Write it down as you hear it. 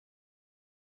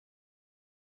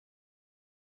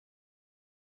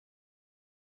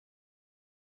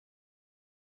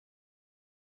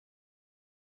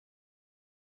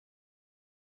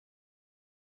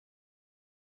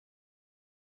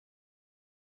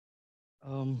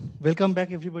Welcome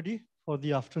back, everybody, for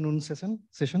the afternoon session.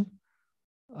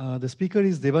 The speaker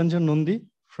is Debanjan Nandi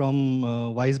from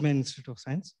Weizmann Institute of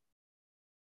Science.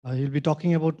 He'll be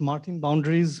talking about Martin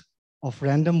boundaries of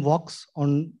random walks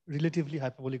on relatively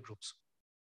hyperbolic groups.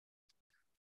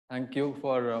 Thank you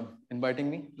for inviting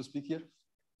me to speak here.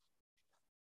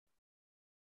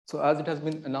 So as it has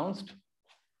been announced,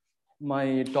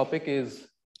 my topic is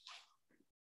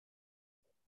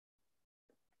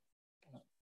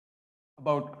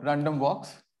about random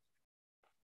walks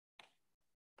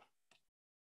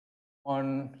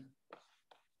on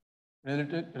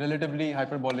relatively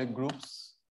hyperbolic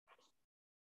groups.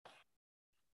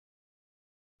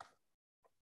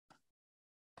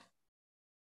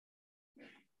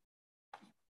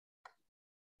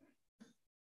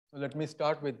 So let me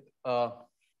start with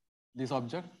this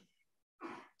object.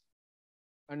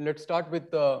 And let's start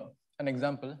with an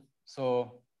example.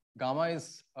 So gamma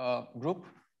is a group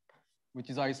which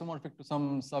is isomorphic to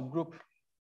some subgroup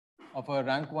of a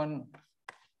rank 1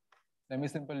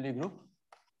 semi-simple Lie group.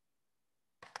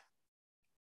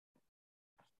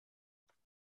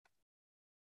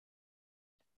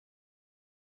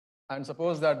 And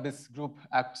suppose that this group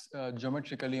acts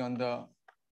geometrically on the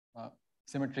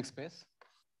symmetric space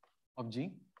of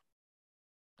G,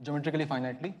 geometrically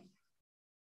finitely.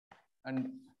 And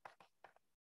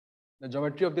the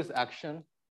geometry of this action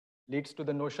leads to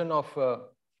the notion of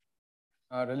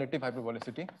relative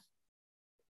hyperbolicity.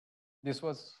 This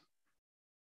was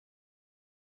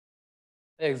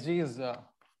Xg is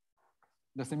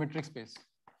the symmetric space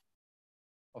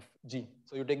of G.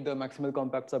 So you take the maximal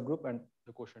compact subgroup and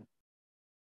the quotient.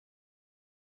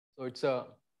 So it's a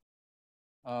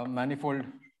manifold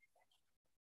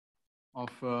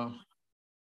of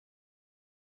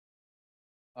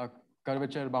a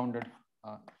curvature bounded,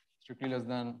 strictly less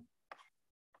than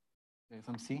say,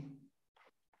 some C.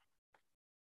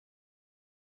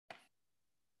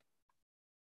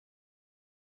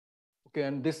 Okay,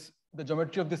 and the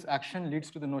geometry of this action leads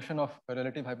to the notion of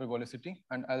relative hyperbolicity,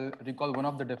 and I'll recall one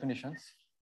of the definitions.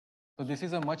 So this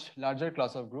is a much larger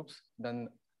class of groups than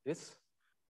this,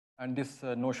 and this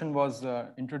notion was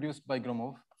introduced by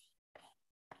Gromov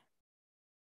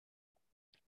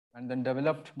and then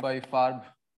developed by Farb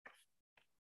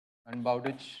and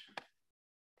Bowditch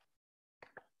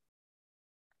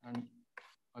and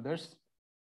others.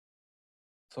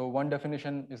 So one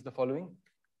definition is the following.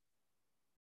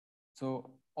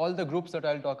 So all the groups that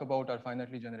I'll talk about are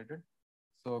finitely generated.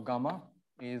 So gamma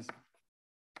is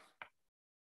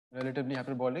relatively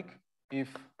hyperbolic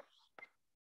if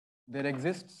there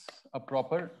exists a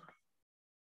proper,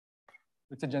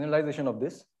 it's a generalization of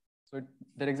this. So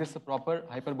there exists a proper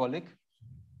hyperbolic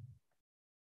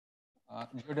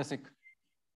geodesic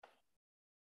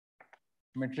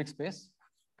metric space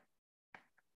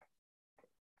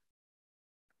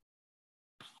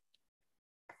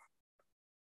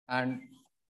and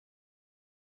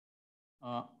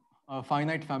a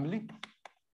finite family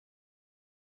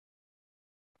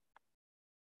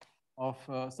of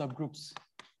subgroups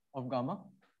of gamma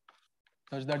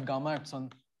such that gamma acts on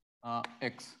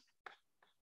X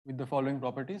with the following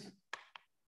properties.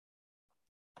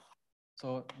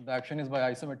 So the action is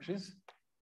by isometries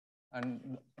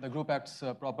and the group acts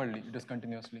properly, it is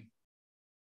continuously.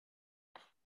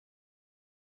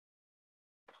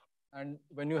 And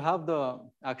when you have the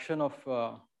action of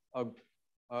a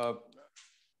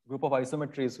group of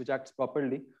isometries which acts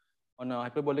properly on a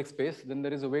hyperbolic space, then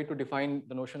there is a way to define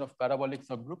the notion of parabolic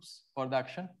subgroups for the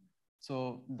action.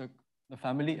 So the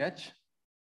family H,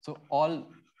 so all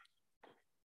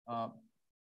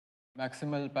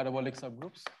maximal parabolic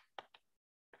subgroups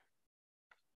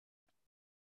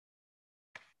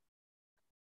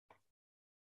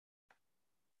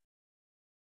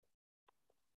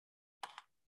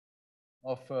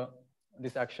of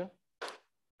this action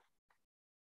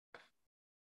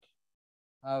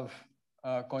have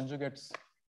conjugates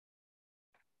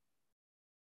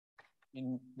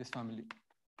in this family.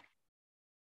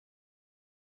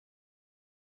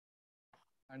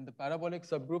 And the parabolic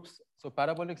subgroups, so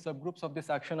parabolic subgroups of this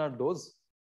action are those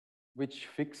which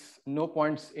fix no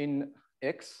points in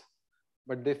X,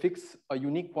 but they fix a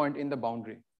unique point in the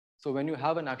boundary. So when you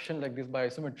have an action like this by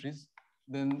isometries,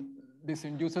 then this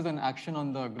induces an action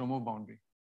on the Gromov boundary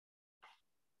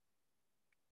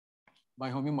by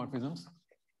homeomorphisms.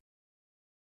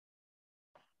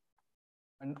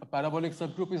 And a parabolic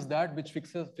subgroup is that which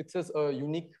fixes a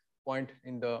unique point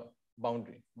in the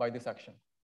boundary by this action.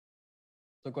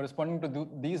 So corresponding to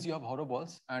these, you have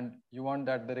horoballs, and you want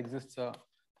that there exists a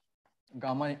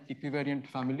gamma equivariant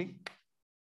family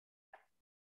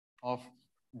of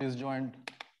disjoint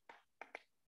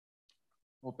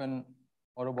open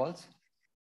oroballs.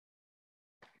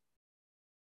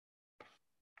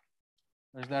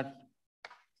 There's that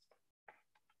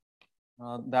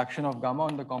the action of gamma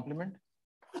on the complement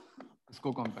is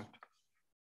co-compact.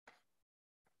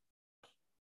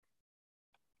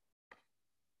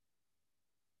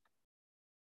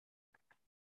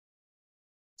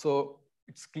 So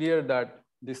it's clear that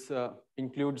this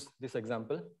includes this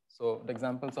example. So the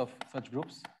examples of such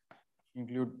groups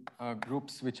include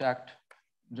groups which act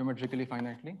geometrically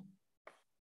finitely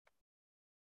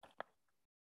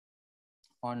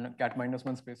on cat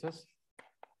 -1 spaces.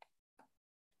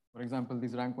 For example,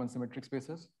 these rank 1 symmetric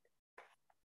spaces.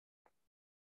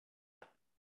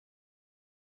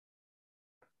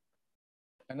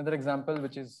 Another example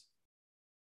which is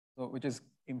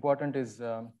important is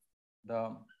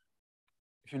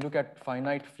if you look at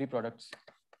finite free products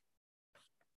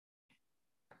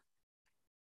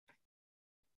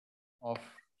of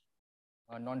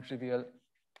non-trivial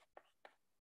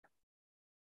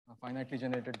finitely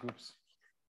generated groups.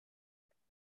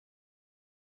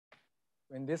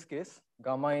 In this case,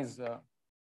 gamma is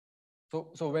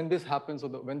so when this happens, so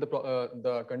when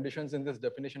the conditions in this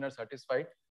definition are satisfied,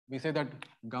 we say that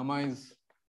gamma is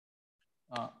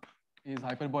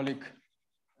hyperbolic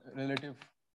relative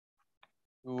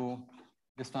to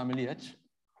this family H,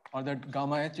 or that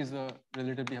gamma H is a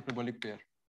relatively hyperbolic pair.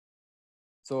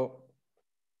 So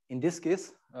in this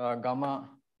case, gamma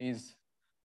is,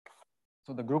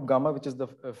 so the group gamma, which is the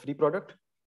free product,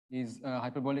 is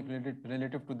hyperbolic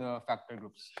relative to the factor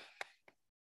groups.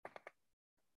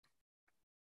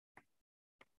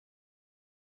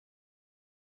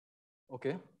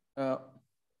 Okay. Now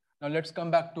let's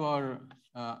come back to our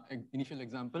initial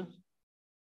example.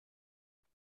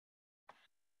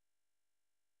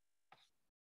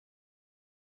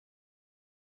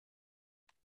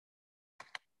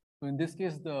 So in this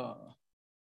case, the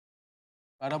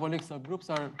parabolic subgroups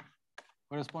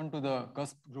correspond to the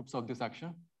cusp groups of this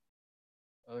action.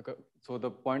 So the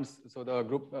points, so the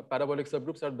group parabolic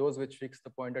subgroups are those which fix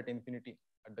the point at infinity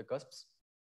at the cusps.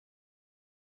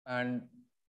 And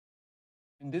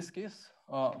in this case,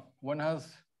 one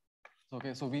has,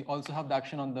 okay, so we also have the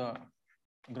action on the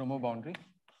Gromov boundary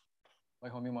by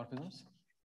homeomorphisms.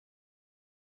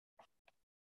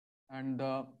 And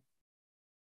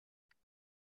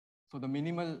so the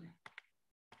minimal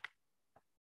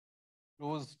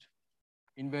closed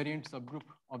invariant subgroup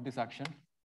of this action,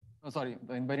 the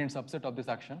invariant subset of this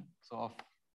action, so of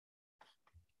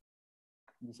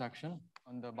this action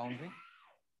on the boundary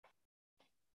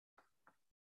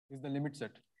is the limit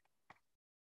set.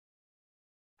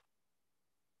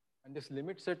 And this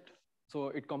limit set, so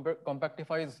it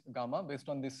compactifies gamma based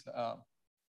on this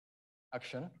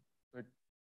action. So it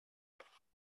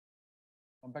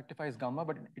compactifies gamma,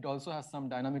 but it also has some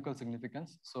dynamical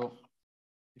significance. So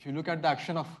if you look at the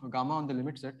action of gamma on the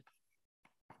limit set,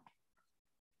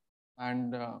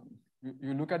 and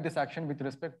you look at this action with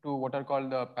respect to what are called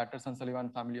the Patterson-Sullivan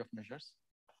family of measures.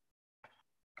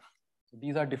 So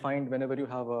these are defined whenever you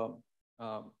have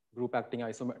a group acting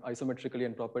isometrically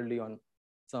and properly on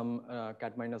some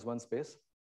cat -1 space.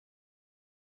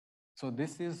 So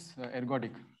this is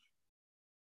ergodic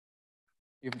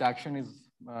if the action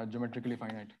is geometrically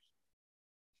finite.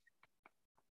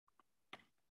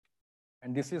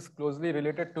 And this is closely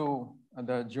related to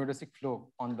the geodesic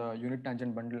flow on the unit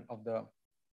tangent bundle of the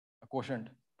quotient.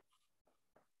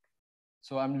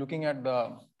 So I'm looking at the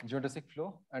geodesic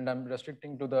flow and I'm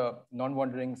restricting to the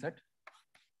non-wandering set.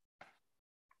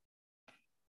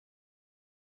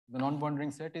 The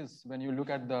non-wandering set is when you look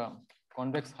at the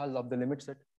convex hull of the limit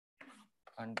set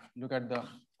and look at the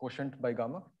quotient by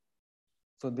gamma.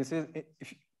 So this is,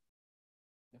 if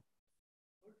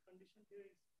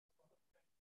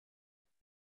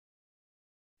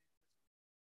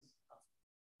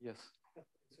yes,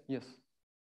 yes.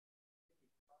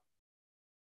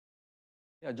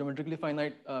 Yeah, geometrically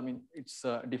finite, I mean, it's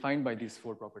defined by these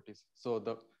 4 properties. So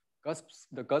the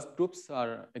cusp groups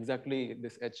are exactly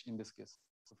this H in this case.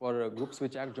 So for groups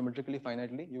which act geometrically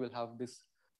finitely, you will have this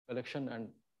collection,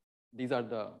 and these are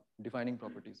the defining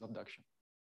properties of the action.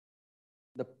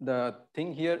 The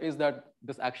thing here is that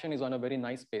this action is on a very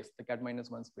nice space, the cat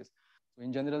 -1 space. So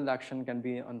in general, the action can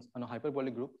be on a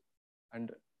hyperbolic group,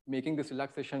 and making this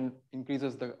relaxation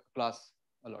increases the class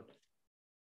a lot.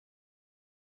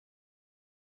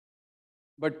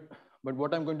 But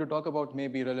what I'm going to talk about may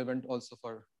be relevant also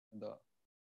for the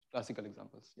classical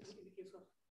examples. Yes.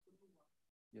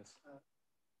 Yes.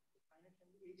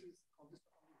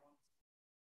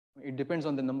 It depends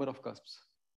on the number of cusps.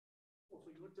 Oh,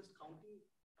 so you're just counting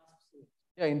cusps?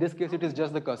 Yeah, in this case, it is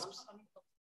just the cusps.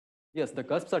 Yes, the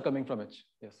cusps are coming from H.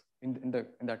 Yes, in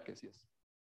that case, yes.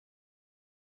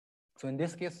 So in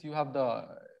this case, you have the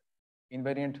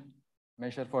invariant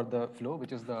measure for the flow,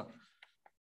 which is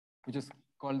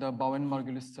called the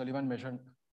Bowen-Margulis-Sullivan measure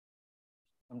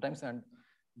sometimes, and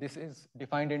this is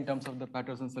defined in terms of the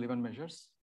Patterson-Sullivan measures.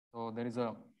 So there is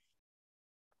a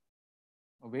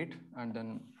weight, and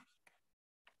then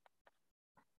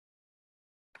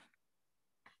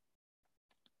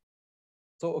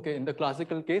so okay, in the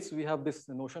classical case, we have this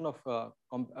notion of a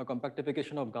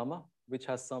compactification of gamma, which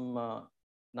has some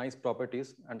nice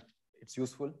properties, and it's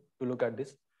useful to look at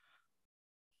this.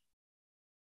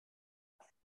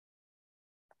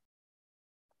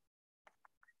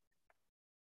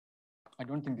 I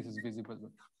don't think this is visible.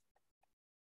 But...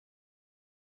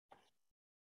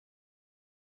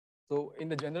 So in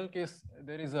the general case,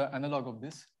 there is an analog of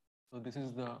this. So this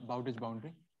is the Bowditch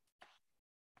boundary.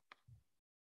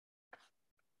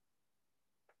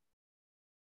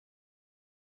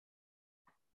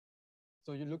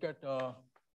 So you look at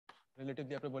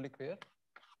relatively hyperbolic pair,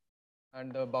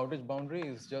 and the Bowditch boundary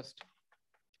is just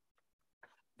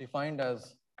defined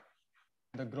as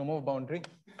the Gromov boundary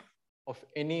of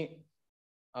any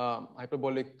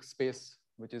hyperbolic space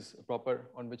which is proper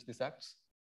on which this acts.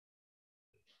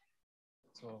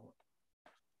 So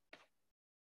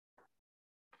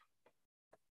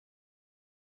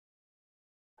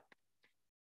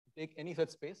take any such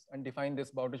space and define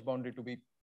this Bowditch boundary to be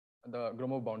the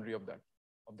Gromov boundary of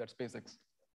that space X.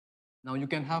 Now you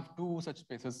can have two such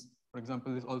spaces. For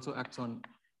example, this also acts on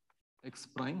X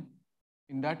prime.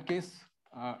 In that case,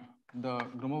 the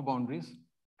Gromov boundaries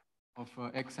of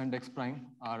X and X prime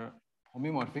are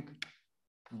homeomorphic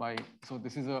by, so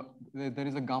there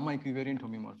is a gamma equivariant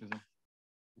homomorphism.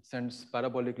 It sends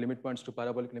parabolic limit points to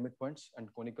parabolic limit points and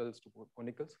conicals to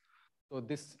conicals. So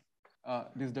this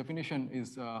definition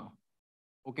is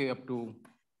okay up to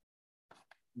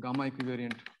gamma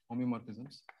equivariant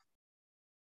homomorphisms.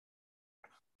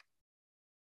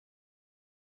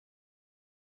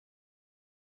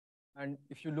 And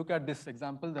if you look at this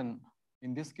example, then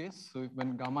in this case, so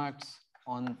when gamma acts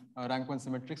on a rank 1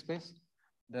 symmetric space,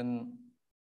 then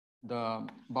the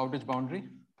Bowditch boundary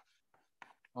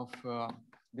of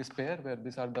this pair, where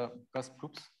these are the cusp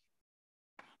groups,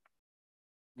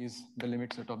 is the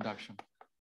limit set of the action.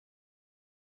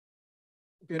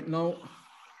 Okay, now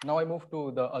I move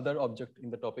to the other object in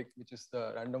the topic, which is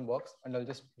the random walks, and I'll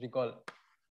just recall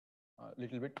a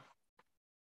little bit.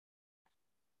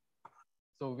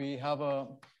 So we have a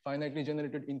finitely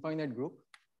generated infinite group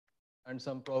and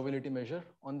some probability measure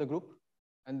on the group.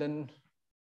 And then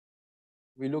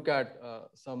we look at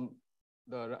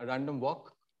the random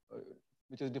walk,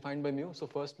 which is defined by mu. So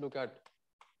first look at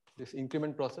this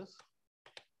increment process,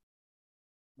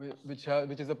 which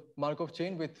is a Markov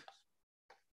chain with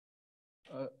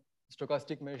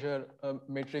stochastic measure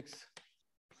matrix,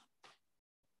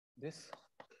 this.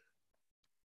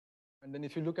 And then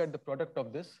if you look at the product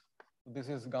of this, this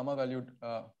is gamma valued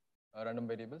random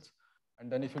variables.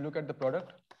 And then if you look at the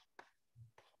product,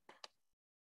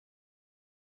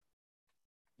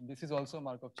 this is also a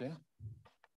Markov chain.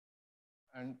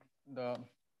 And the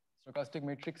stochastic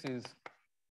matrix is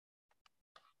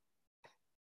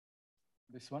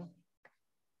this one.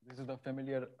 This is the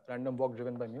familiar random walk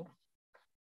driven by mu.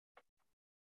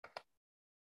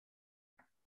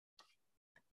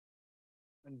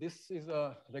 And this is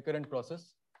a recurrent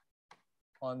process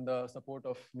on the support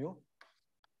of mu.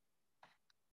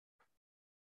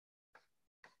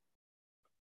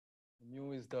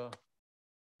 Mu is the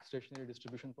stationary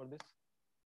distribution for this.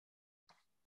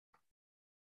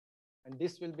 And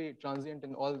this will be transient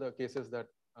in all the cases that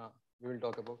we will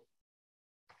talk about.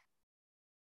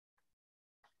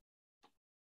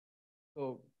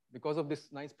 So because of this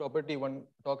nice property, one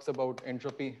talks about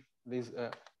entropy, these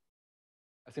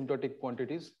asymptotic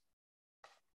quantities,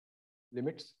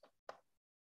 limits,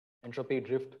 entropy,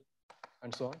 drift,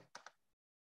 and so on.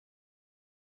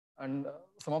 And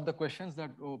some of the questions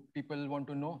that people want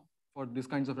to know for these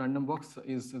kinds of random walks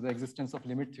is the existence of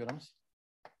limit theorems.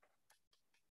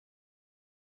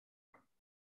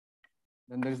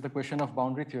 Then there is the question of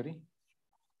boundary theory.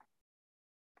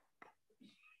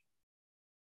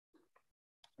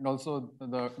 And also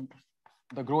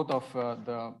the growth of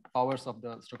the powers of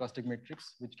the stochastic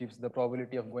matrix, which gives the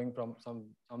probability of going from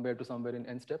somewhere to somewhere in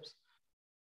n steps.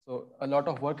 So a lot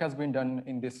of work has been done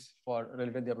in this for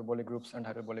relatively hyperbolic groups and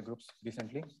hyperbolic groups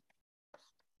recently.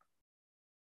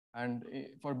 And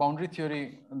for boundary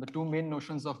theory, the two main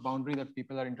notions of boundary that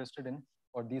people are interested in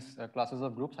for these classes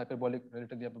of groups, hyperbolic,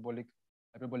 relatively hyperbolic,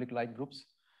 hyperbolic-like groups,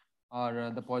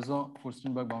 are the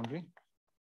Poisson-Furstenberg boundary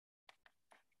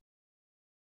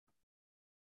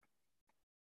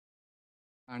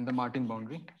and the Martin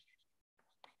boundary.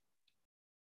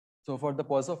 So for the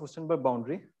Poisson-Furstenberg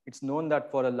boundary, it's known that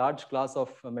for a large class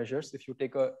of measures, if you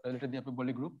take a relatively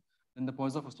hyperbolic group, then the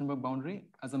Poisson-Furstenberg boundary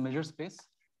as a measure space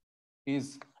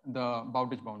is the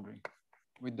Bowditch boundary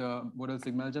with the Borel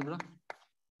sigma algebra,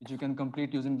 which you can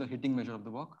complete using the heating measure of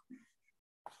the walk.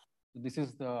 So this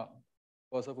is the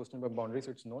Poisson-Furstenberg boundary,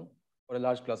 so it's known for a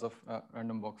large class of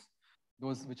random walks,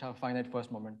 those which have finite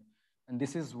first moment. And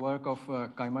this is work of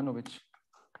Kajmanovic.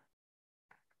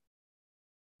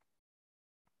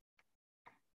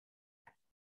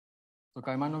 So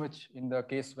Kajmanovic, in the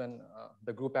case when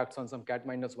the group acts on some cat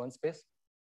 -1 space,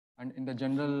 and in the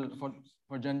general,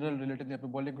 for general relatively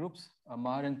hyperbolic groups,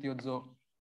 Maher and Thiozzo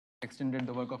extended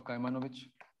the work of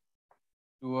Kajmanovic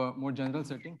to a more general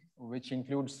setting, which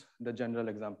includes the general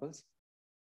examples.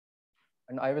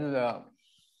 And I will,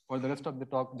 for the rest of the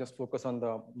talk, just focus on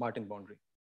the Martin boundary.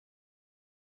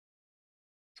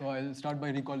 So I'll start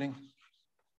by recalling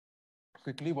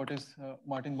quickly what is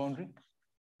Martin boundary.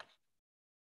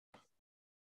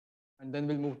 And then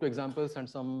we'll move to examples and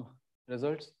some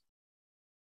results.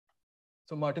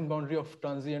 So Martin boundary of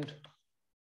transient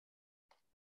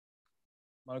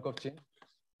Markov chain.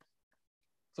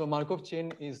 So Markov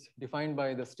chain is defined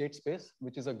by the state space,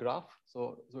 which is a graph.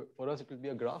 So for us, it will be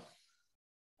a graph.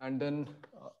 And then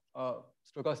a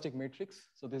stochastic matrix.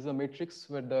 So this is a matrix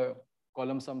where the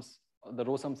column sums, the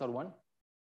row sums are 1,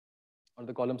 or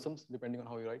the column sums, depending on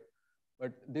how you write.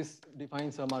 But this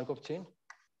defines a Markov chain.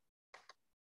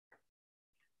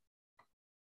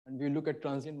 And we look at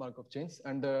transient Markov chains.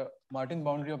 And the Martin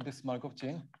boundary of this Markov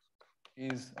chain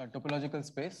is a topological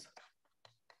space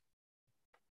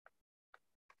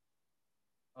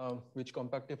which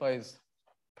compactifies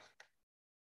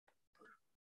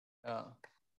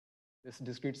this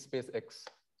discrete space X.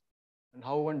 And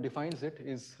how one defines it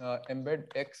is embed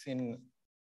X in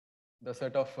the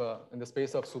set of, in the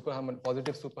space of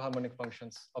positive superharmonic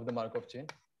functions of the Markov chain.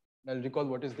 And I'll recall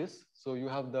what is this. So you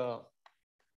have the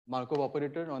Markov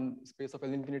operator on space of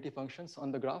L infinity functions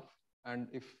on the graph. And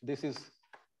if this is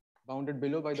bounded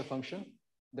below by the function,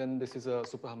 then this is a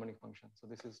superharmonic function. So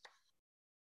this is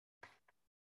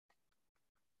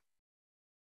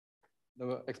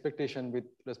the expectation with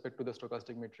respect to the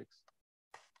stochastic matrix.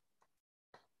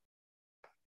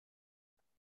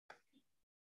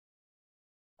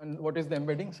 And what is the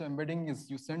embedding? So embedding is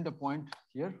you send a point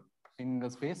here in the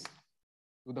space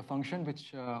to the function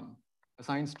which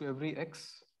assigns to every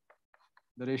x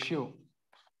the ratio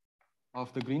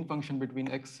of the green function between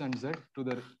x and z to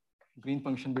the green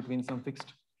function between some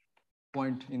fixed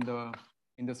point in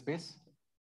the space.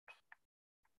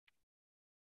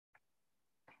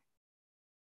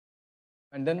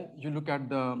 And then you look at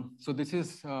the, so this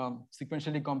is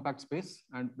sequentially compact space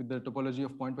and with the topology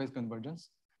of pointwise convergence.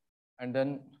 And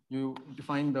then you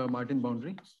define the Martin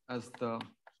boundary as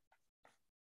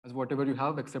whatever you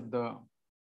have except the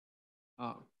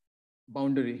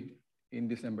boundary in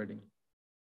this embedding.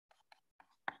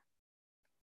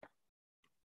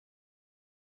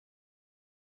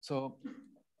 So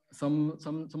some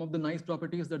of the nice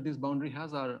properties that this boundary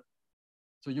has are,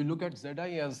 so you look at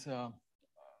Zi as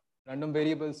random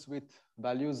variables with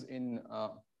values in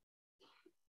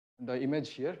the image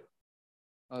here,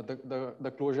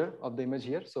 the closure of the image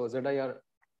here. So Zi are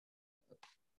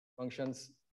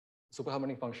functions,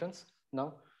 superharmonic functions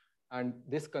now, and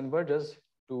this converges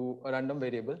to a random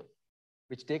variable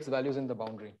which takes values in the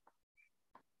boundary.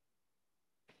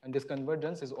 And this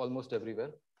convergence is almost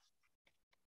everywhere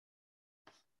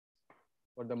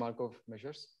for the Markov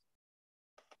measures.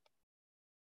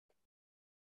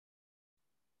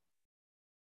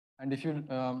 And if you,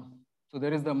 so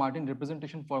there is the Martin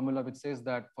representation formula which says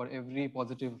that for every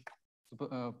positive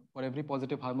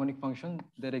harmonic function,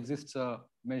 there exists a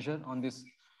measure on this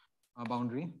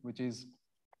boundary, which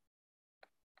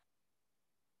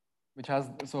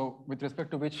has, so with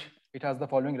respect to which it has the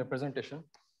following representation.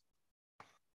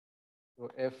 So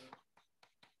f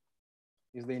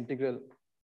is the integral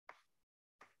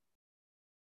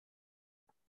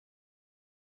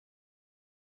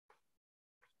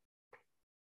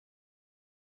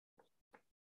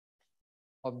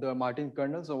of the Martin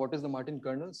kernel. So what is the Martin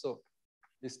kernel? So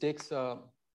this takes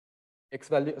x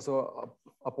value, so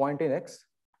a point in x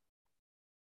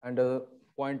and a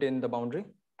point in the boundary,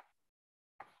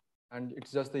 and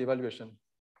it's just the evaluation.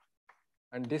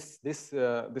 And this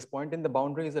point in the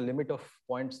boundary is a limit of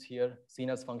points here seen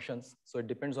as functions. So it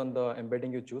depends on the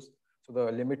embedding you choose. So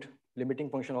the limiting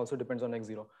function also depends on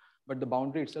x0, but the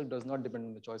boundary itself does not depend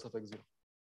on the choice of x0.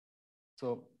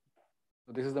 So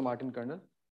this is the Martin kernel.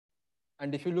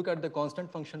 And if you look at the constant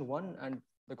function 1 and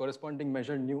the corresponding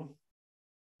measure mu,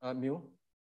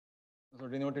 so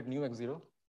denote it nu x0.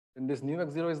 And this nu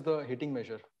x0 is the heating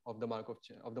measure of the Markov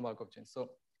chain. So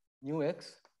nu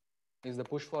x is the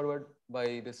push forward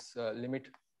by this limit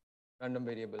random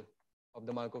variable of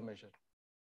the Markov measure.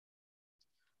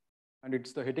 And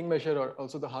it's the heating measure, or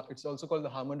also it's also called the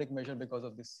harmonic measure because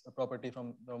of this property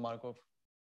from the Markov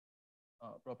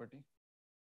property.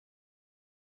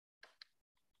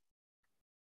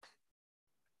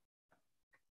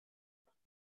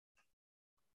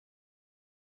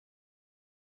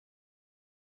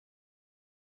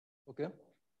 Okay.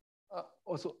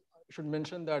 Also, I should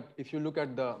mention that if you look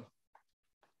at the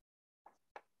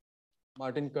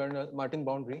Martin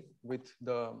boundary with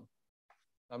the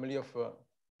family of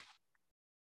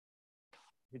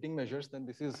heating measures, then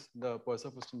this is the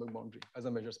Purcell-Furstenberg boundary as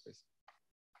a measure space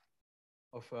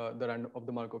of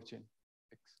the Markov chain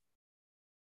X.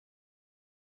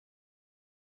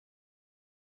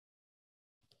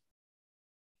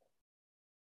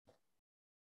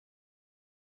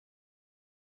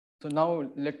 So now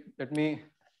let me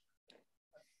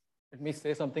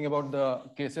say something about the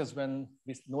cases when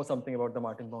we know something about the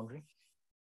Martin boundary.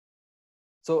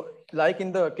 So like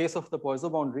in the case of the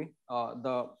Poisson boundary,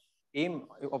 the aim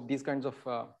of these kinds of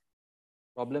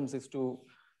problems is to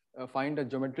find a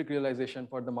geometric realization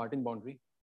for the Martin boundary.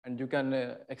 And you can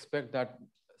expect that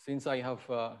since I have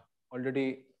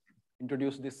already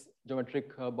introduced this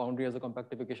geometric boundary as a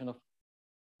compactification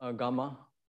of gamma,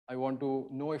 I want to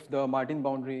know if the Martin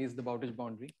boundary is the Bowditch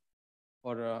boundary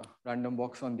for random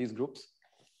walks on these groups.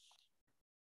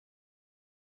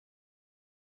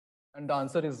 And the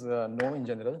answer is no in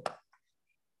general.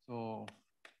 So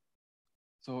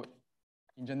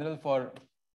in general, for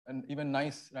an even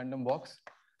nice random walks,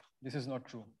 this is not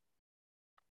true.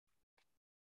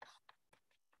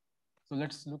 So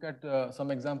let's look at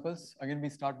some examples. Again, we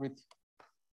start with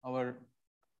our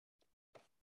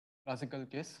classical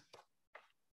case.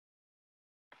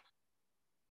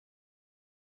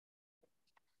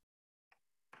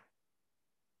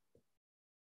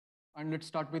 And let's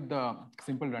start with the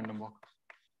simple random walk.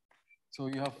 So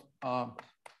you have a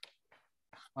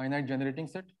finite generating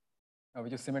set,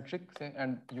 which is symmetric, say,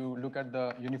 and you look at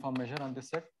the uniform measure on this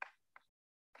set.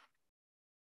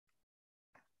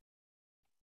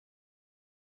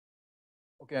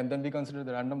 Okay, and then we consider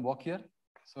the random walk here.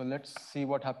 So let's see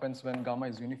what happens when gamma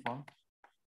is uniform.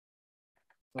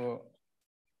 So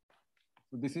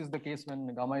this is the case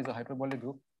when gamma is a hyperbolic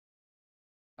group.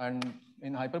 And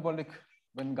in hyperbolic,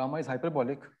 when gamma is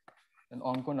hyperbolic, then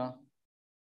Ancona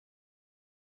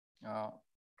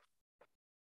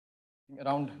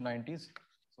around 90s,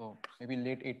 so maybe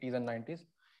late 80s and 90s,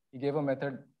 he gave a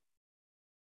method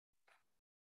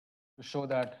to show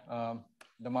that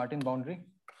the Martin boundary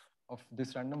of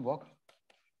this random walk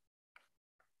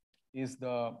is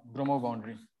the Gromov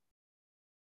boundary.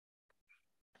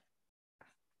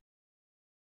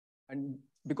 And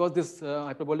because this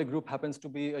hyperbolic group happens to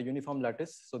be a uniform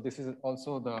lattice, so this is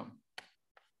also the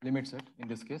limit set in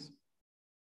this case.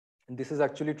 And this is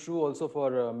actually true also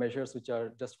for measures which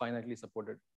are just finitely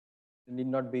supported. It need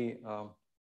not be a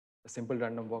simple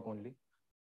random walk only.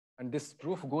 And this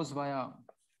proof goes via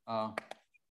an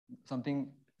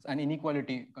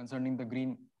inequality concerning the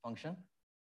green function.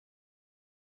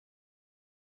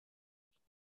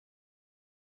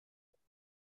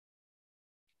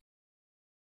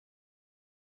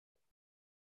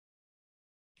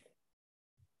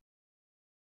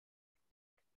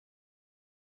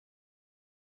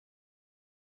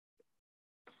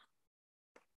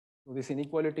 So this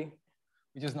inequality,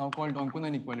 which is now called Ancona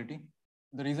inequality,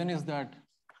 the reason is that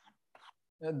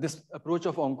this approach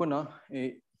of Ancona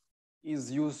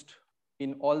is used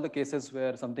in all the cases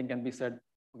where something can be said,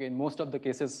 okay, in most of the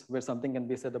cases where something can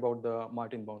be said about the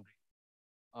Martin boundary,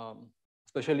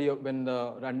 especially when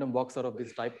the random walks are of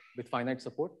this type with finite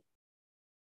support.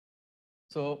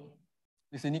 So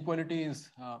this inequality is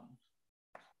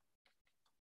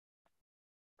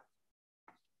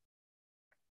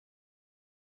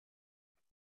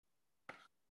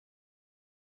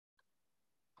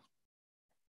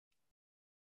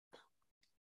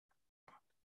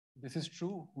this is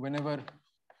true whenever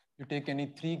you take any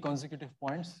 3 consecutive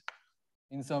points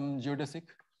in some geodesic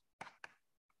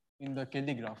in the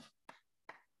Kelly graph.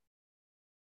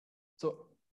 So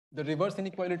the reverse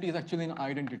inequality is actually an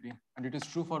identity, and it is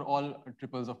true for all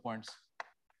triples of points.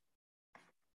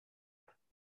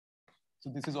 So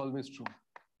this is always true.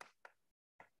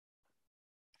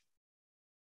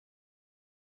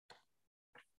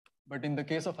 But in the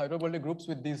case of hyperbolic groups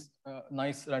with these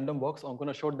nice random walks,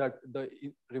 Ancona showed that the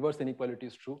reverse inequality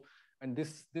is true. And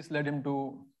this led him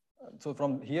to, so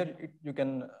from here, you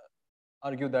can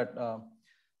argue that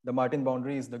the Martin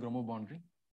boundary is the Gromov boundary.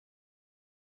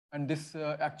 And this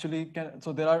actually can,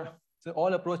 so there are, so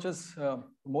all approaches,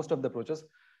 most of the approaches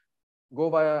go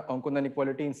via Oncon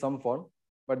inequality in some form,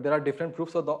 but there are different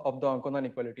proofs of the Oncon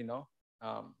inequality now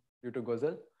due to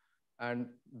Gödel. And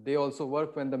they also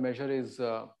work when the measure is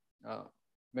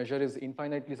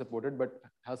infinitely supported, but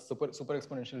has super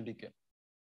exponential decay.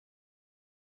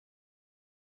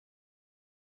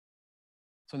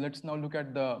 So let's now look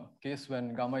at the case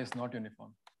when gamma is not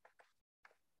uniform.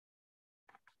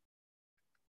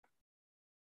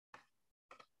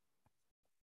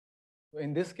 So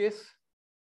in this case,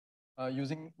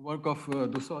 using work of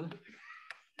Dussol,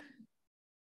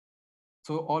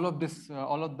 so all of this,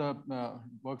 all of the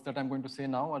works that I'm going to say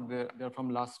now are they're from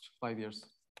last 5 years.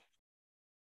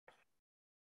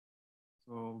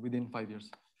 So within 5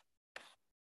 years.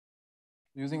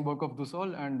 Using work of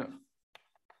Dussol and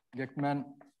Gekman,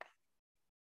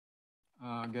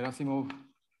 Gerasimov,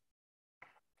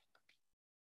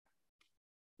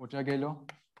 Pochagello,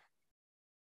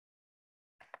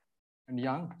 and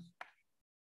Yang.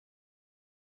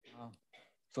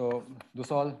 So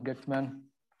Dussol, Gekman,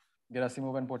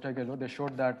 Gerasimov, and Pochagello, they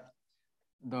showed that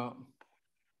the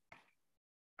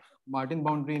Martin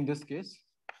boundary in this case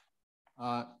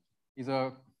is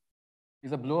a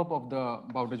blow-up of the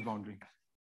Bowditch boundary.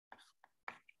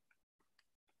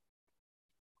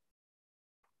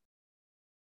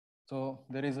 So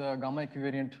there is a gamma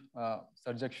equivariant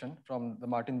surjection from the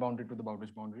Martin boundary to the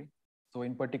Bowditch boundary. So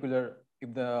in particular,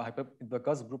 if the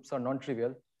cusp groups are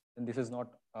non-trivial, then this is not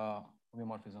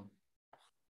homeomorphism.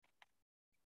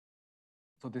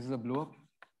 So this is a blow-up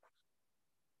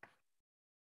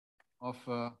of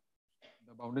the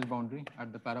Bowditch boundary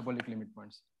at the parabolic limit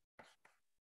points.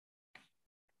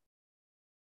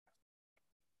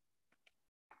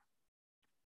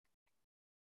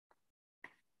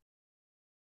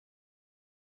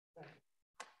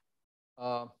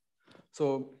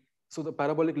 So the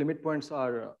parabolic limit points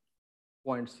are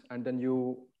points, and then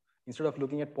you, instead of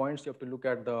looking at points, you have to look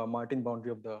at the Martin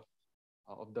boundary of the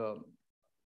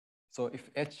so if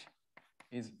H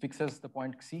fixes the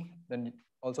point C, then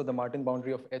also the Martin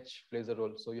boundary of H plays a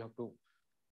role. So you have to,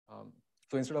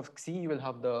 so instead of C, you will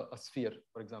have a sphere,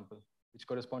 for example, which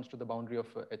corresponds to the boundary of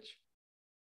H.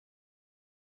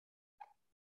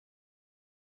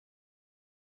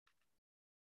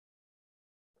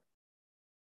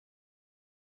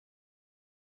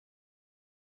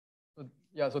 So,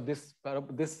 yeah, so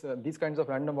these kinds of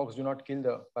random walks do not kill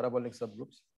the parabolic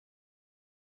subgroups.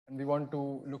 And we want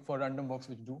to look for random walks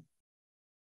which do.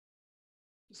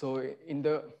 So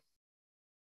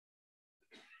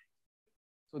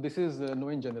so this is no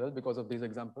in general because of these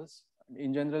examples.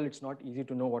 In general, it's not easy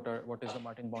to know what is the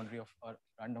Martin boundary of a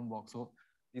random walk. So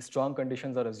these strong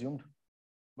conditions are assumed,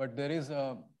 but there is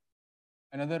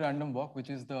another random walk which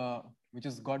is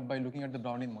got by looking at the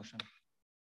Brownian motion.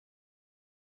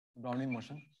 Brownian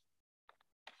motion.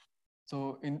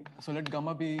 So let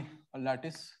gamma be a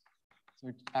lattice. So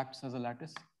it acts as a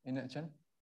lattice in HN.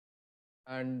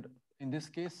 And in this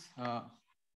case,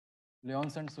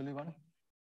 Leonce and Sullivan.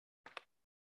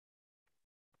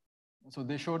 So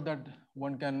they showed that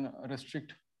one can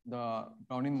restrict the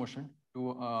Brownian motion to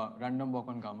a random walk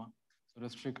on gamma. So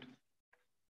restrict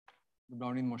the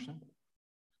Brownian motion.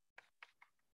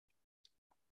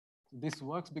 This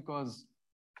works because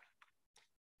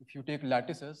if you take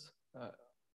lattices,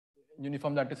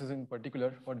 uniform lattices in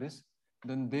particular for this,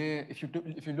 then if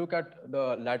you look at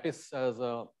the lattice as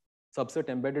a subset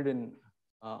embedded in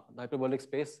the hyperbolic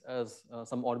space as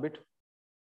some orbit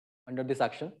under this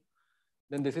action,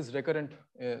 then this is recurrent.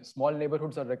 Small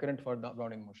neighborhoods are recurrent for the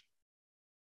Brownian motion.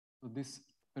 So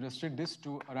restrict this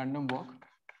to a random walk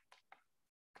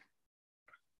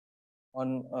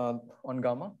on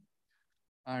gamma,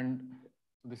 and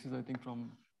this is, I think,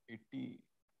 from 80.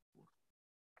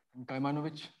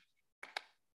 Kajmanovic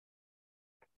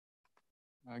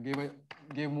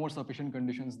gave more sufficient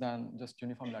conditions than just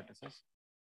uniform lattices.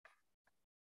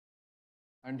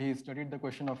 And he studied the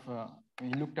question of,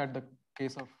 he looked at the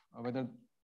case of whether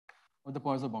the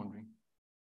Poisson boundary.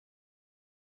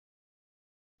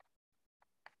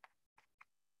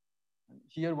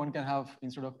 Here one can have,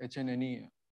 instead of Hn,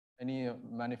 any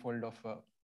manifold of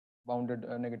bounded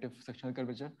negative sectional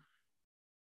curvature.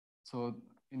 So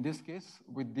in this case,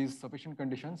 with these sufficient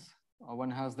conditions,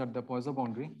 one has that the Poisson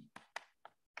boundary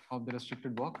of the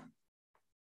restricted walk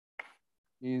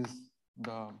is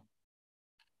the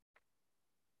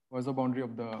Poisson boundary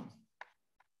of the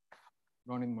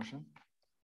Brownian motion.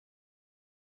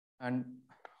 And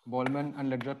Bollman and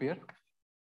Ledrapierre,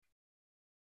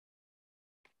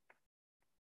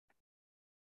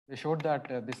 they showed that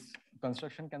this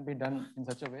construction can be done in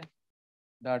such a way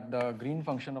that the green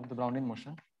function of the Brownian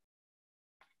motion,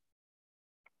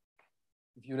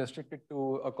 if you restrict it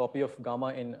to a copy of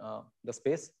gamma in the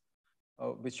space,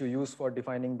 which you use for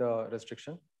defining the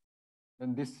restriction,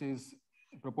 then this is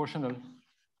proportional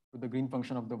to the green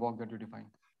function of the walk that you define,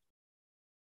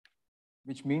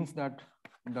 which means that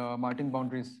the Martin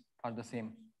boundaries are the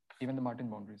same, even the Martin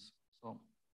boundaries. So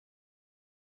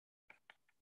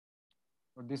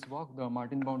for this walk, the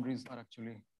Martin boundaries are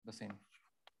actually the same.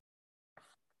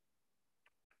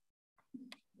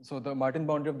 So the Martin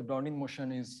boundary of the Brownian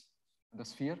motion is the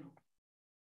sphere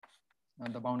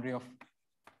and the boundary of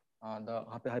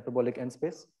the hyperbolic n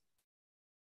space.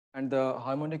 And the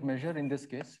harmonic measure in this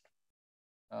case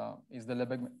is the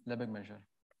Lebesgue measure.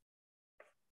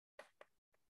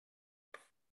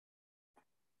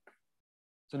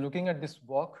 So looking at this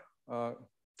walk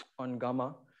on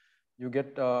gamma, you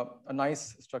get a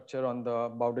nice structure on the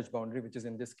Bowditch boundary, which is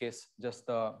in this case just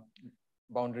the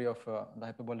boundary of the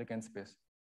hyperbolic n space.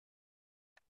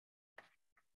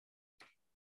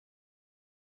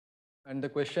 And the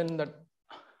question that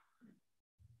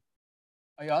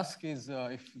I ask is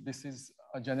if this is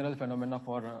a general phenomena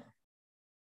for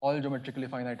all geometrically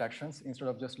finite actions instead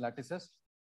of just lattices.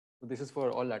 So this is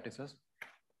for all lattices.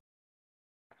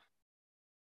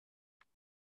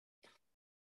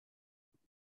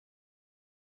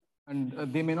 And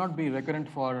they may not be recurrent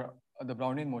for the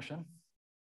Brownian motion,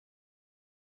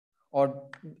 or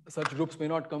such groups may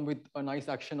not come with a nice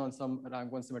action on some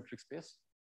rank 1 symmetric space.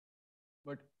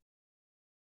 But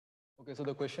okay, so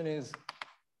the question is,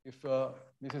 if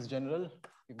this is general,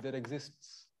 if there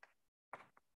exists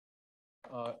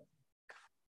a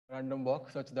random walk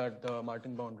such that the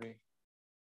Martin boundary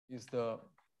is the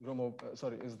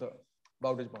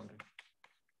Bowditch boundary.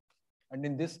 And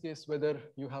in this case, whether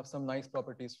you have some nice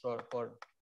properties for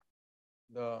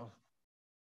the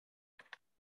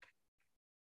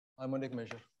harmonic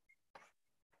measure.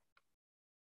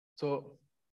 So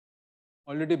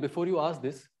already before you ask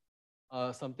this,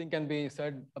 something can be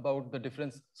said about the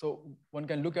difference. So one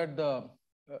can look at the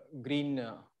green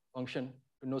function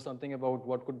to know something about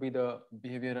what could be the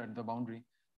behavior at the boundary.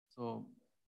 So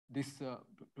this to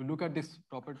look at these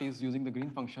properties using the green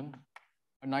function,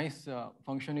 a nice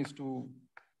function is to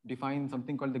define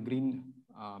something called the green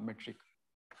metric.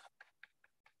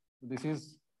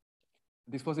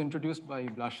 This was introduced by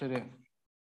Blacheret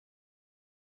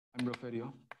and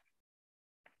Broferio.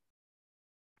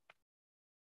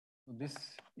 So this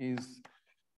is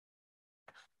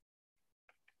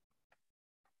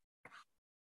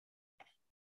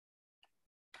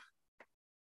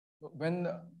when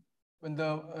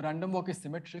the random walk is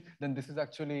symmetric, then this is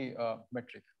actually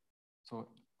metric. So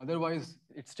otherwise,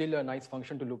 it's still a nice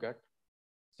function to look at.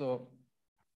 So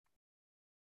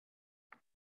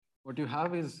what you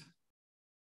have is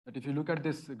that if you look at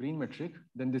this green metric,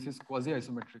 then this is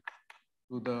quasi-isometric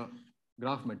to the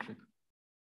graph metric.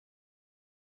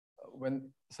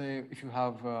 When, say, if you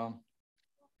have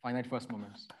finite first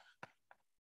moments.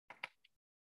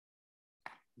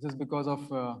 This is because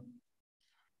of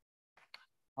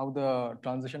how the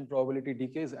transition probability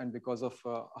decays and because of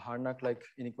Harnack-like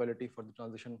inequality for the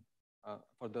transition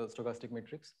for the stochastic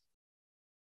matrix.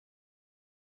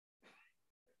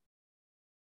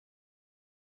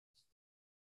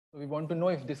 So we want to know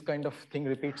if this kind of thing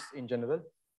repeats in general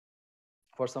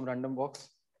for some random walks.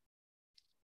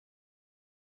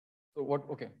 So what,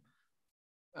 okay.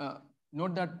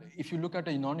 Note that if you look at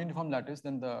a non-uniform lattice,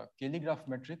 then the Cayley graph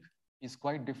metric is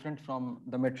quite different from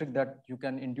the metric that you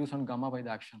can induce on gamma by the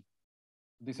action.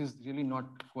 This is really not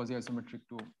quasi-isometric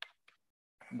to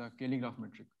the Cayley graph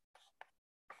metric,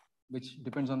 which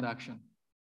depends on the action.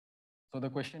 So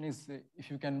the question is if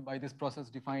you can, by this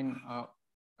process, define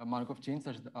a Markov chain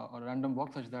such that, or a random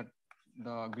walk such that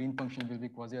the green function will be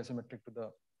quasi-isometric to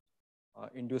the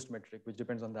induced metric, which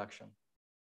depends on the action.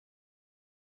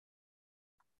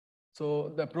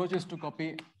 So the approach is to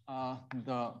copy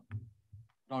the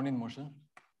Brownian motion.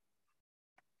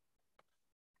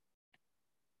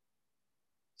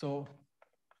 So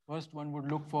first one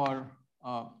would look for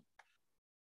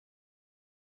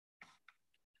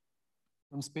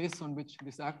some space on which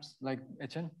this acts like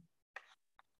Hn,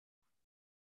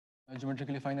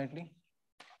 geometrically finitely.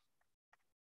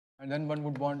 And then one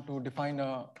would want to define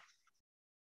a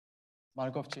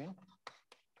Markov chain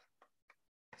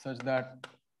such that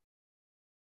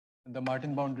the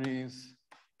Martin boundary is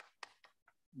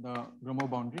the Gromov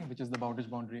boundary, which is the Bowditch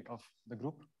boundary of the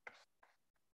group.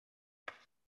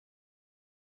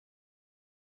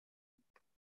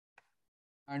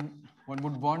 And one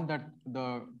would want that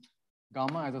the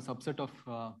gamma as a subset of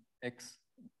X,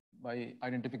 by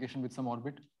identification with some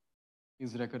orbit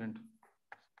is recurrent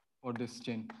for this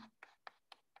chain,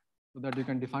 so that you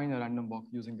can define a random walk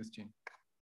using this chain.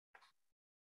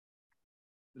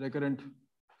 Recurrent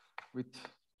with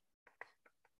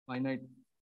finite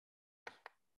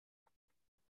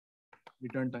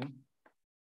return time.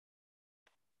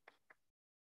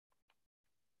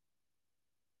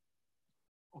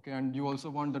 Okay, and you also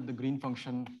want that the green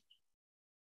function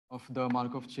of the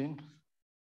Markov chain,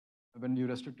 when you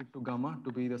restrict it to gamma,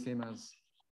 to be the same as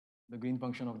the green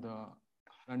function of the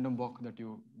random walk that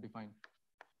you define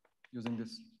using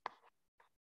this.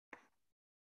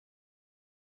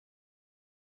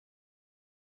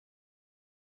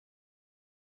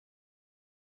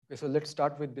 Okay, so let's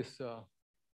start with this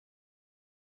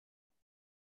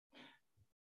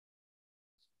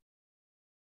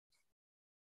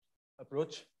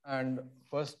approach. And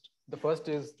the first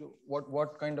is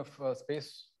what kind of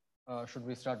space should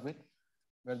we start with,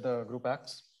 where the group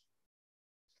acts.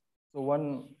 So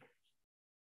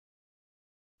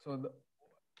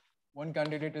one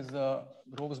candidate is the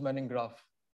Groves-Manning graph.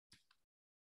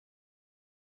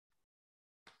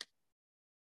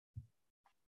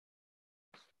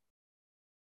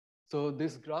 So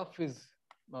this graph is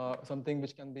something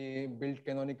which can be built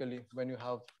canonically when you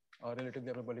have a relatively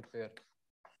hyperbolic pair.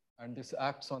 And this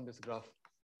acts on this graph.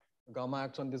 Gamma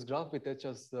acts on this graph with H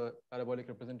as the parabolic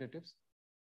representatives.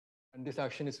 And this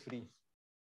action is free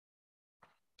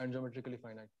and geometrically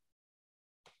finite.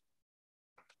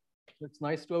 So it's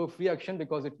nice to have a free action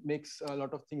because it makes a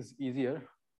lot of things easier.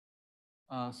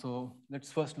 So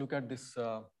let's first look at this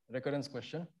recurrence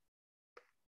question.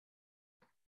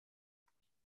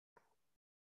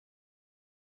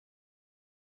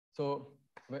 So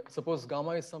suppose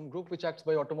gamma is some group which acts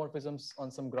by automorphisms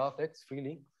on some graph X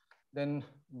freely. Then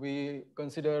we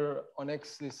consider on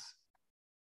X this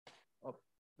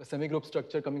the semigroup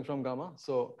structure coming from gamma.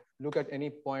 So look at any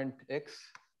point X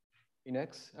in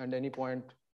X and any point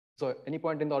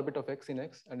in the orbit of X in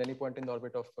X and any point in the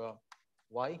orbit of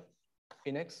Y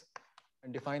in X,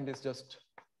 and define this just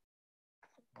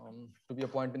to be a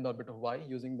point in the orbit of Y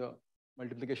using the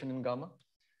multiplication in gamma.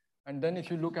 And then if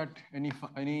you look at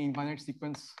any infinite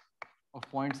sequence of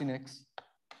points in X,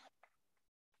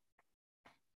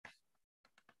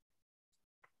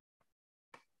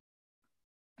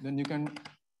 then you can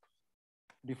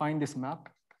define this map.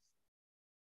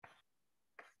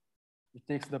 It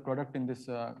takes the product in this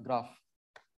graph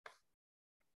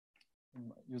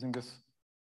using this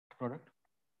product.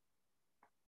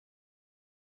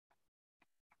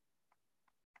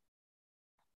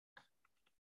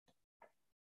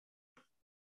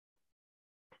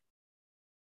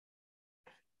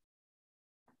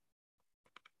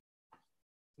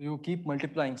 You keep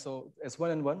multiplying. So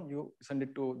S1 and 1, you send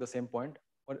it to the same point.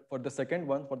 For the second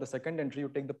one, for the second entry, you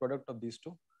take the product of these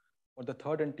two. For the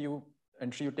third entry,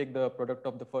 you take the product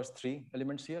of the first three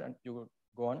elements here, and you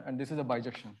go on. And this is a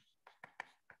bijection.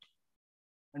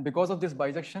 And because of this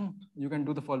bijection, you can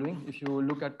do the following. If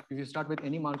you start with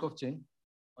any Markov chain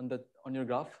on your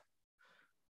graph,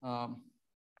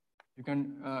 you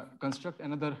can construct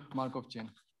another Markov chain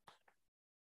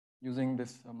using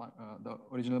this the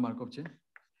original Markov chain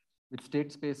with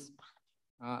state space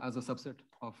as a subset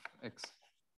of X.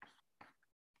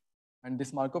 And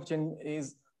this Markov chain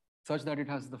is such that it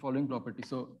has the following property.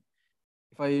 So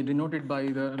if I denote it by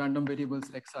the random variables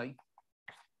xi,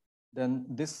 then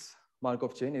this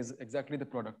Markov chain is exactly the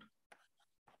product.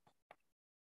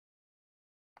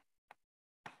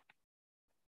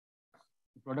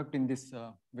 Product in this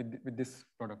with this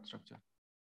product structure.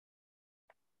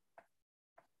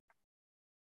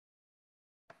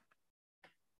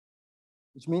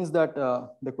 Which means that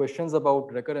the questions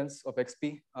about recurrence of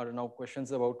XP are now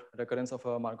questions about recurrence of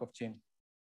a Markov chain,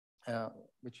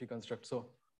 which we construct. So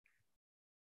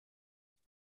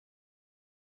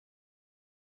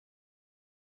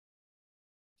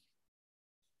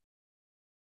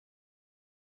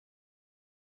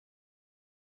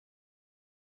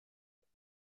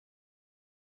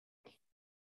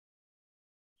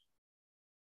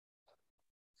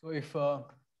if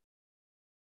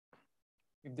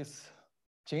this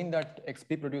chain that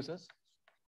XP produces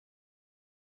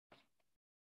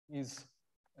is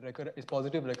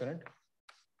positive recurrent,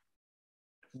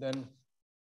 then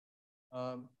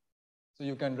so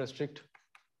you can restrict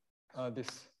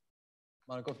this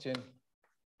Markov chain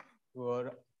to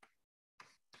a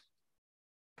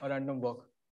random walk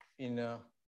in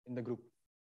the group.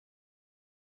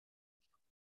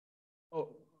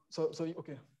 Oh, so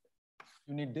okay,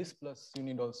 you need this plus you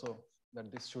need also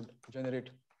that this should generate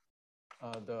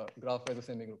the graph as a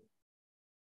semigroup.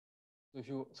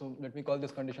 So let me call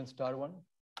this condition *1,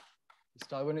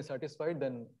 star one is satisfied,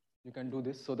 then you can do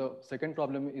this. So the second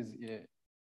problem is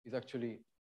actually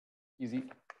easy.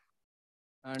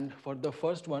 And for the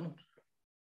first one,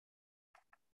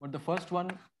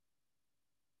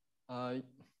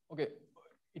 okay,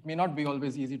 it may not be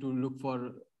always easy to look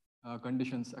for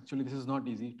conditions. Actually, this is not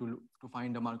easy to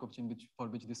find a Markov chain for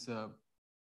which this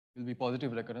will be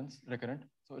positive recurrent.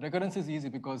 So recurrence is easy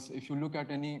because if you look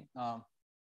at any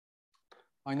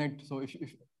finite, so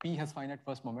if P has finite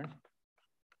first moment,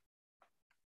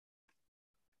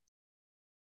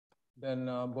 then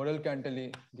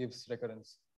Borel-Cantelli gives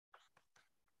recurrence.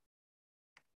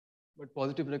 But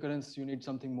positive recurrence, you need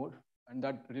something more, and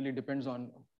that really depends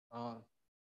on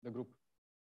the group.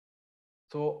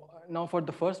 So now for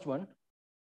the first one,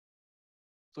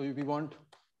 so we want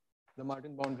the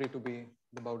Martin boundary to be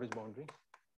the Bowditch boundary.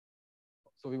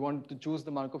 So we want to choose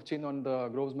the Markov chain on the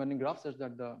Groves-Merning graph such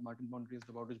that the Martin boundary is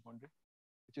the Bowditch boundary,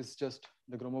 which is just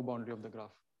the Gromov boundary of the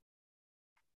graph.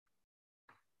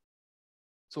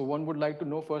 So one would like to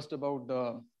know first about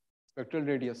the spectral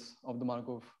radius of the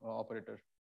Markov operator.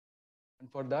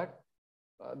 And for that,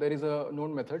 there is a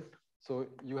known method. So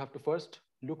you have to first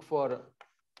look for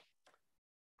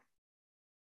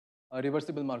a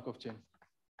reversible Markov chain,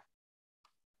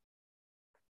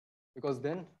 because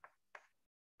then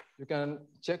you can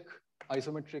check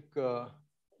isoperimetric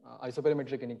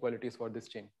inequalities for this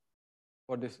chain.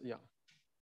 So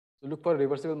look for a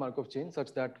reversible Markov chain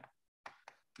such that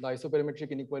the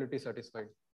isoperimetric inequality is satisfied.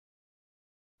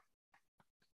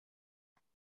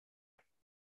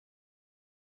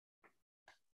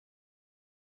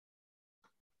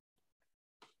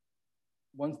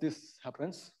 Once this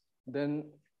happens, then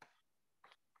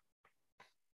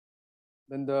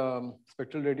the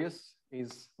spectral radius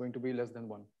is going to be less than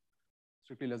 1,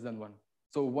 strictly less than 1.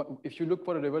 So if you look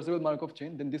for a reversible Markov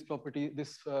chain, then this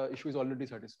issue is already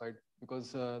satisfied,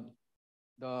 because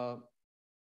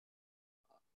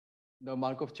the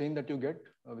Markov chain that you get,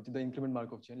 which is the increment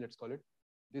Markov chain, let's call it,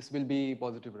 this will be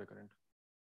positive recurrent.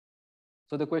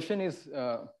 So the question is,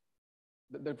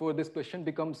 therefore this question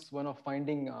becomes one of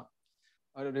finding a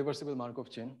reversible Markov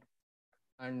chain,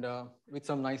 and with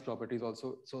some nice properties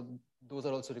also. So those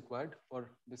are also required for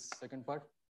this second part,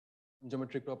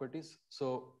 geometric properties.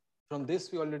 So from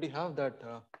this, we already have that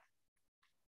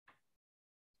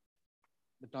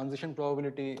the transition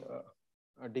probability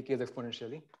decays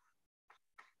exponentially.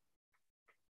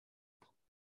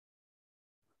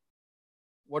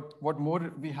 What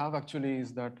more we have actually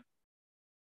is that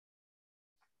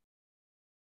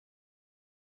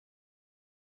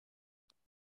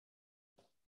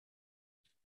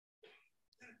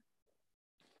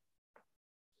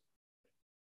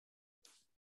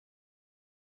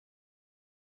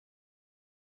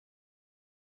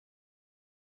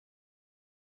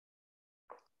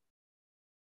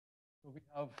we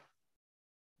have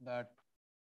that.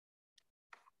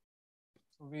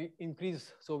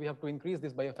 So we have to increase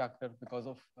this by a factor because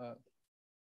of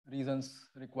reasons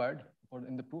required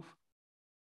in the proof.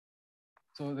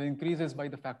 So the increase is by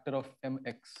the factor of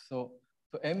mx. So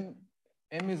m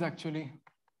is actually,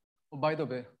 oh, by the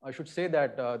way, I should say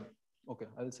that, okay,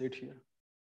 I'll say it here.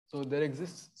 So there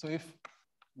exists, so if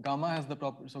gamma has the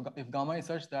property, so if gamma is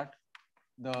such that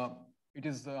it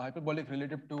is hyperbolic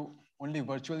relative to only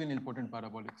virtually nilpotent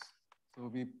parabolics. So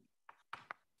we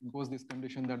impose this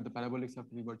condition that the parabolics have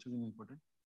to be virtually nilpotent.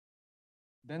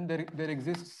 Then there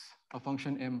exists a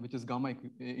function m, which is gamma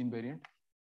invariant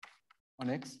on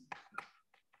x,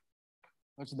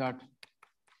 such that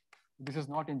this is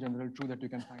not in general true that you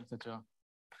can find such a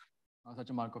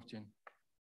Markov chain.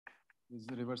 This is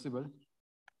reversible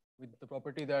with the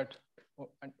property that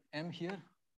and m here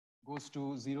goes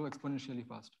to 0 exponentially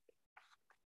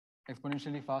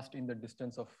fast in the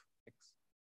distance of x.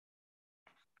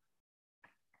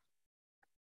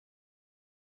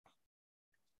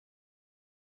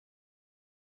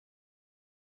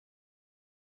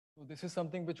 So this is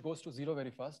something which goes to 0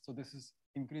 very fast. So this is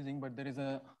increasing, but there is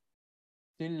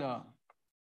still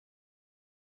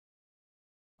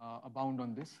a bound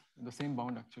on this, the same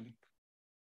bound actually,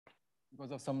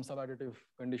 because of some subadditive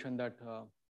condition that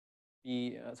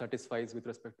P satisfies with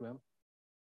respect to m.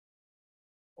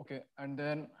 Okay, and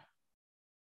then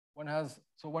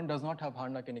one does not have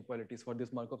Harnack inequalities for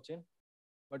this Markov chain,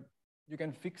 but you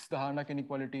can fix the Harnack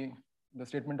inequality, the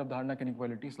statement of the Harnack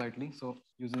inequality slightly. So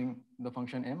using the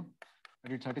function m,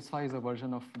 and it satisfies a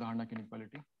version of the Harnack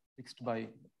inequality fixed by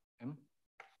m.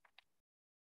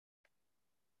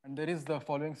 And there is the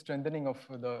following strengthening of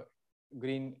the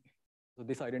green, so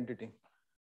this identity.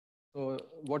 So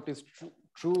what is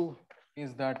true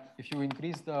is that if you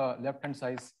increase the left-hand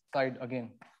side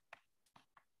again,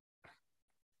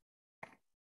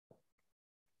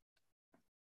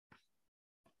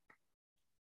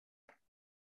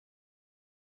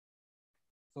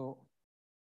 So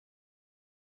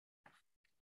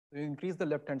you increase the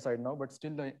left-hand side now, but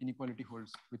still the inequality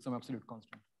holds with some absolute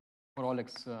constant for all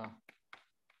x. So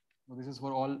this is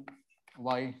for all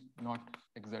y not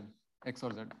xz, x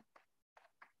or z.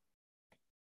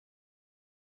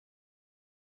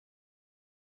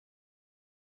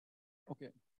 Okay,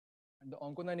 and the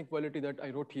Oncona inequality that I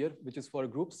wrote here, which is for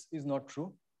groups, is not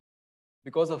true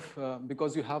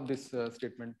because you have this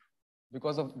statement,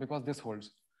 because this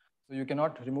holds. So you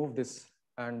cannot remove this,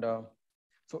 and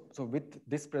so with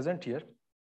this present here,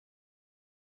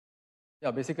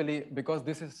 yeah, basically because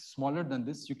this is smaller than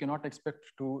this, you cannot expect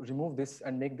to remove this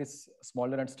and make this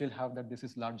smaller and still have that this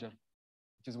is larger,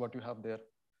 which is what you have there.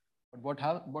 But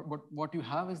what you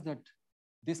have is that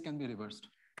this can be reversed.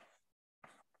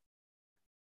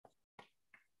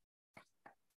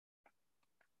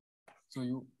 So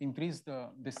you increase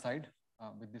this side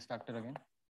with this factor again,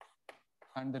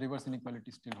 and the reverse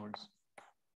inequality still holds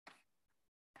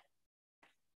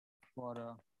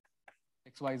for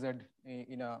XYZ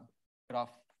in a graph,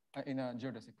 in a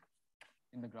geodesic,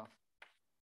 in the graph.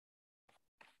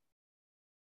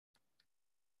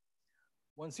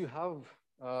 Once you have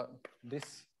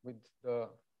this with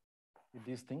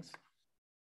these things,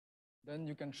 then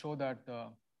you can show that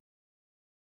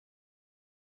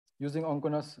using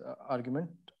Oncona's argument,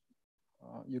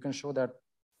 you can show that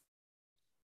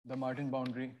the Martin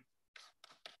boundary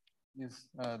is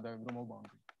the Gromov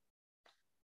boundary.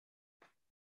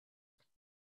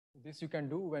 This you can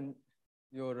do when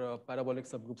your parabolic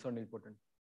subgroups are nilpotent.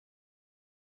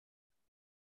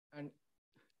 And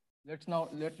let's now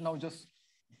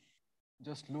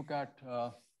just look at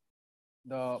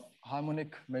the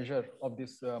harmonic measure of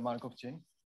this Markov chain.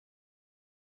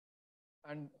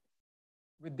 And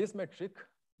with this metric,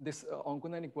 this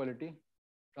Oncona inequality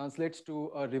translates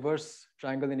to a reverse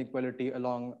triangle inequality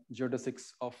along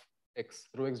geodesics of X,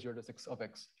 rho X geodesics of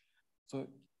X.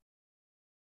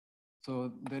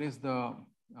 So there is the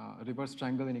reverse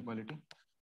triangle inequality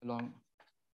along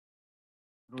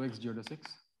rho X geodesics,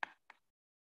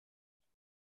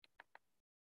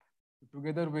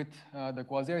 together with the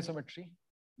quasi-isometry,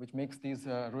 which makes these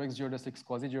rho X geodesics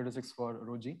quasi-geodesics for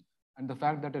rho G, and the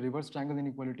fact that a reverse triangle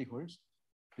inequality holds.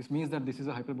 This means that this is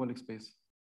a hyperbolic space.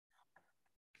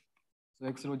 So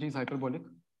X rho G is hyperbolic.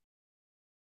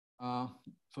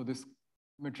 So this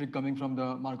metric coming from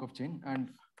the Markov chain,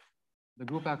 and the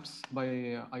group acts by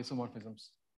isomorphisms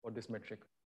for this metric.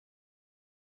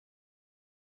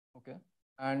 Okay,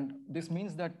 and this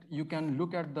means that you can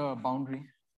look at the boundary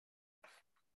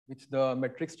with the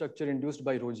metric structure induced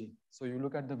by rho G. So you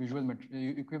look at the visual metric,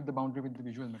 you equip the boundary with the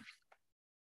visual metric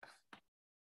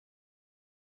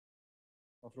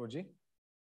of rho G.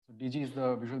 So dg is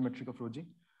the visual metric of rho G,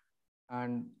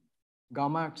 and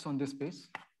gamma acts on this space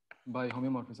by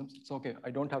homeomorphisms. So okay,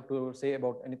 I don't have to say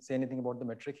anything about the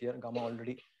metric here. Gamma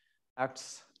already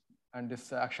acts, and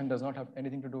this action does not have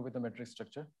anything to do with the metric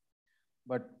structure.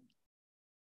 But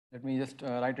let me just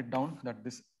write it down that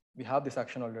we have this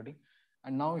action already.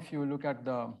 And now if you look at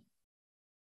the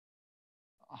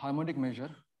harmonic measure,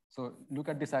 so look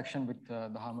at this action with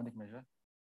the harmonic measure.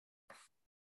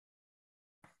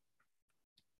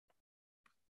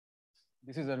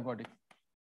 This is ergodic.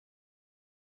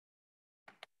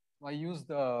 I use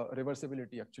the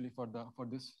reversibility actually for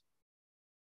this.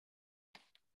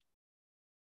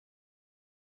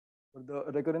 For the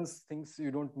recurrence things, you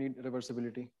don't need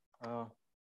reversibility.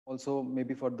 Also,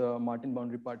 maybe for the Martin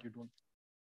boundary part, you don't.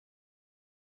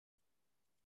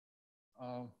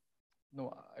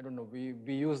 No, I don't know.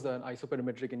 We use the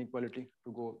isoperimetric inequality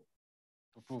to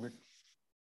prove it.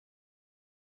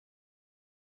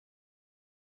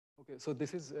 Okay, so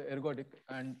this is ergodic,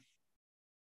 and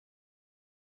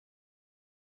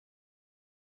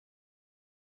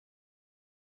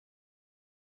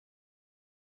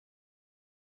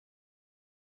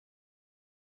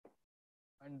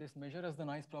this measure has the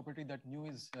nice property that nu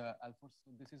is alpha.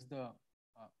 So this is the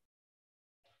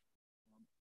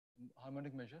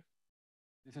harmonic measure.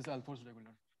 This is alpha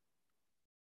regular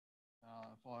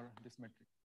for this metric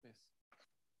space.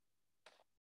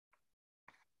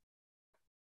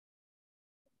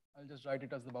 I'll just write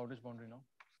it as the Bowditch boundary now.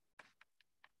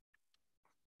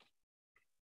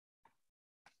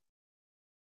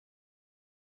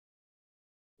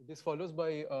 This follows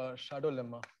by shadow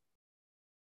lemma.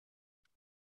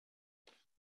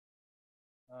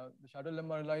 The shadow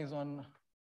lemma relies on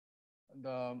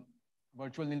the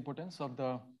virtual nilpotence of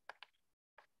the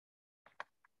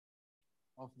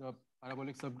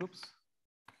parabolic subgroups,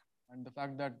 and the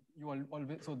fact that you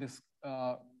always, so this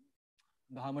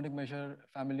the harmonic measure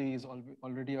family is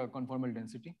already a conformal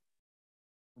density.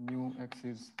 Mu x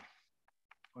is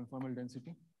conformal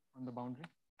density on the boundary.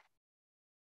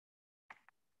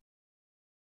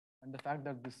 And the fact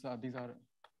that these are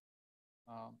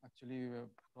actually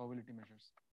probability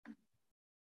measures.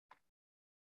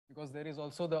 Because there is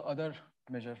also the other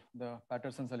measure, the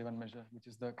Patterson-Sullivan measure, which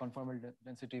is the conformal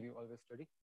density we always study,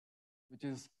 which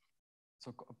is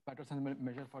so Patterson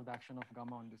measure for the action of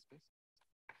gamma on this space.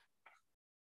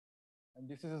 And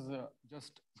this is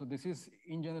so this is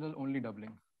in general only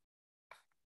doubling.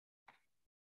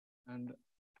 And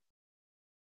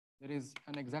there is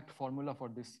an exact formula for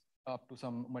this up to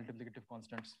some multiplicative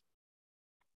constants.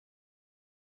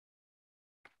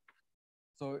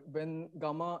 So when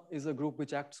gamma is a group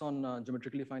which acts on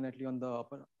geometrically finitely on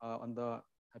the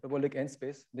hyperbolic n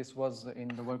space, this was in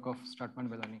the work of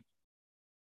Stratman-Bellani.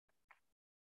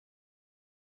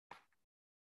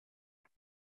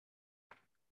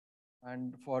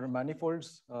 And for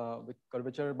manifolds with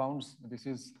curvature bounds, this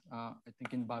is, I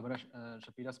think, in Barbara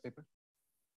Shapira's paper.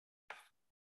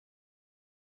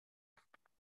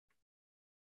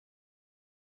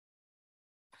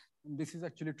 And this is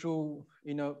actually true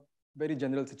in a very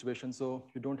general situation. So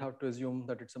you don't have to assume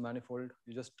that it's a manifold.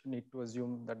 You just need to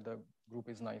assume that the group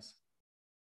is nice.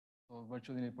 So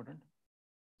virtually nilpotent.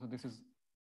 So this is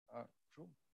true,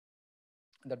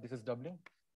 that this is doubling.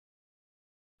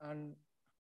 And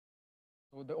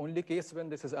so the only case when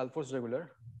this is alphos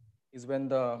regular is when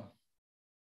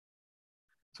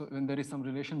when there is some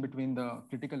relation between the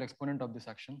critical exponent of this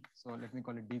action. So let me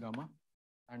call it d gamma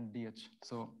and dh.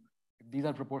 So if these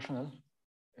are proportional,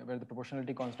 where the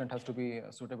proportionality constant has to be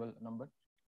a suitable number.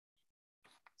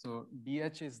 So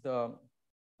dh is the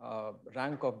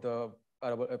rank of the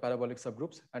parabolic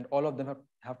subgroups, and all of them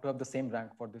have to have the same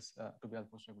rank for this to be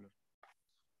alphos regular.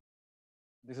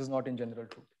 This is not in general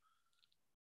true.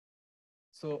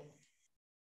 So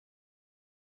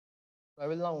I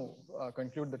will now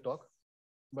conclude the talk,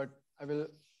 but I will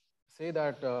say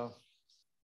that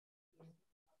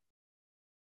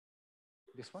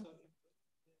this one.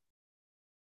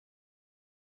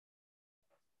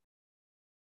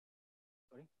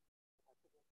 Sorry.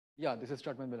 Yeah, this is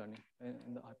Stratman-Bellani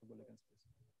in the hyperbolic n space.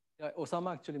 Yeah,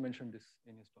 Osama actually mentioned this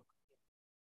in his talk.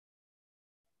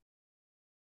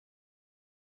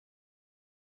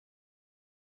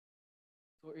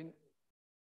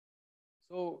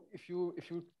 So if you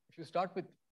start with,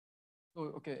 so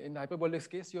okay, in hyperbolic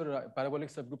case, your parabolic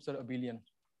subgroups are abelian,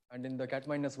 and in the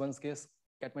cat-1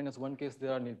 case, they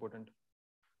are nilpotent.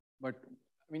 But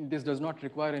I mean, this does not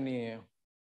require any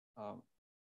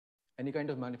kind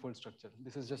of manifold structure.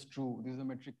 This is just true. This is a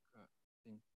metric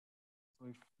thing. So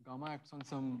if gamma acts on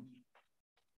some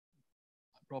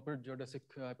proper geodesic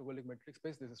hyperbolic metric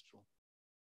space, this is true.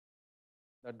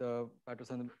 That the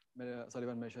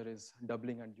Patterson-Sullivan measure is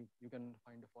doubling, and you can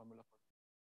find a formula for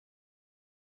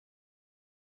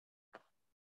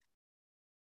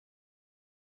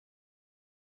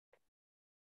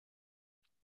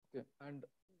it. Okay, and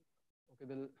okay,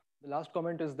 the last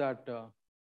comment is that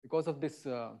because of this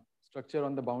structure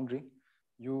on the boundary,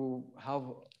 you have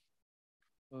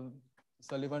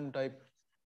Sullivan type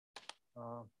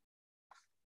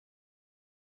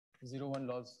 0-1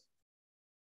 laws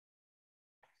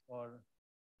for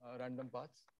random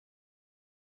paths,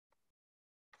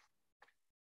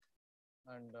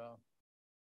 and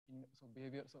so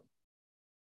behavior. So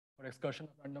for excursion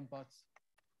of random paths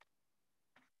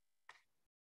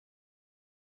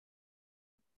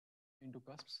into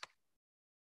cusps,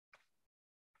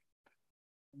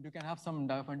 and you can have some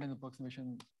Diophantine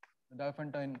approximation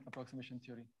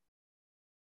theory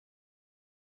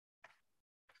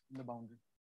in the boundary.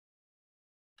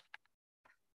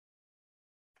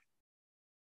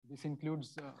 This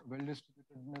includes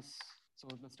well-distributedness, so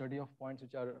the study of points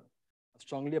which are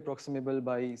strongly approximable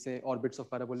by, say, orbits of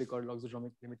parabolic or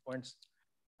loxodromic limit points,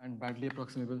 and badly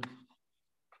approximable.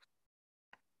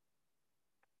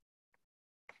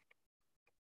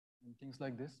 And things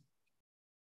like this.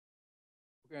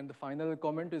 Okay, and the final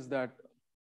comment is that,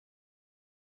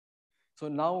 so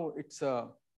now it's,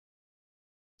 so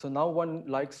now one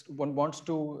wants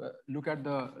to look at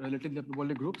the relatively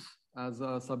hyperbolic groups as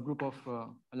a subgroup of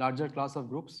a larger class of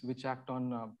groups which act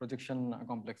on projection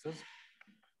complexes.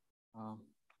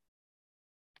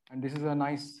 And this is a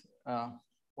nice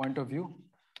point of view,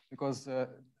 because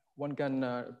one can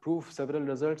prove several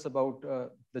results about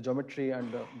the geometry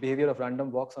and behavior of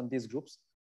random walks on these groups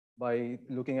by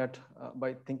looking at,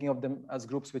 by thinking of them as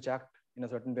groups which act in a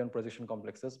certain way on projection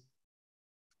complexes.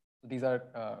 These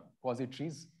are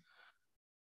quasi-trees.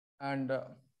 And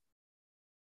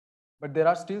but there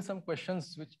are still some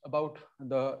questions about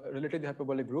the relatively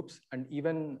hyperbolic groups, and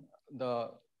even the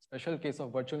special case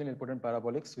of virtually nilpotent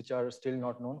parabolics, which are still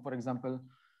not known. For example,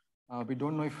 we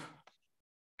don't know if,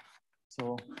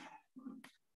 so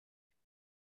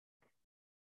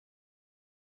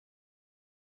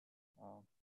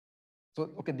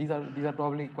okay, these are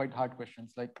probably quite hard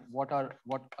questions. Like what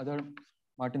other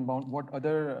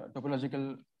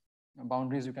topological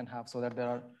boundaries you can have so that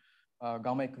there are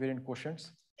gamma equivalent quotients,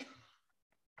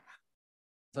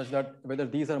 such that whether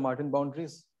these are Martin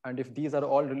boundaries, and if these are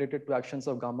all related to actions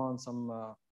of gamma on some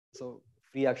so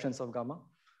free actions of gamma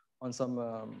on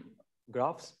some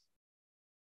graphs.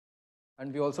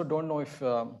 And we also don't know if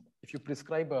you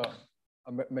prescribe a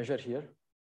measure here,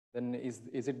 then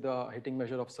is it the hitting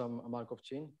measure of some Markov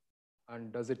chain?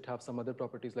 And does it have some other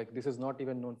properties? Like this is not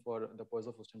even known for the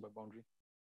Poisson-Furstenberg boundary.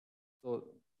 So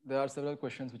there are several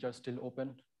questions which are still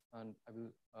open, and I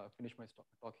will finish my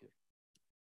talk here.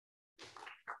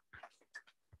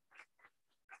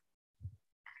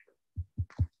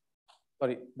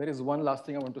 Sorry, there is one last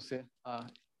thing I want to say,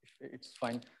 if it's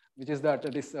fine, which is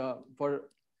that this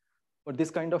for this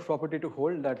kind of property to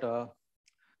hold, that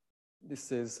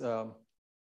this is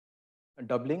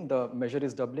doubling, the measure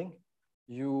is doubling,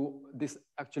 this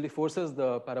actually forces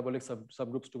the parabolic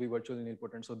subgroups to be virtually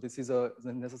nilpotent. So this is a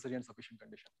necessary and sufficient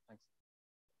condition. Thanks.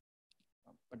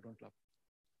 But don't laugh.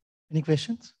 Any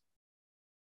questions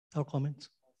or comments?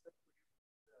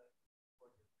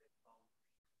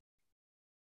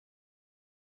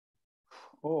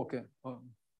 Oh, okay.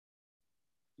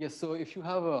 Yes, so if you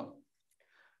have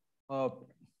a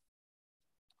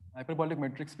hyperbolic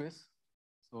metric space,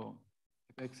 so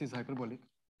if X is hyperbolic,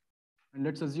 and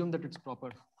let's assume that it's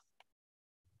proper,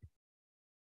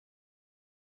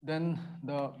 then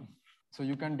so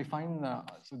you can define,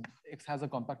 so X has a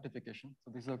compactification.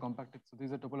 So this is a so this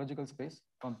is a topological space,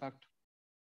 compact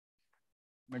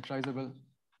metrizable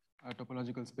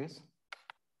topological space,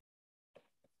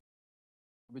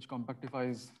 which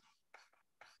compactifies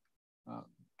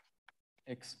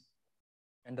X.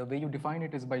 And the way you define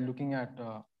it is by looking at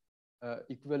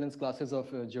equivalence classes of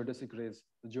geodesic rays.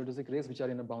 The geodesic rays which are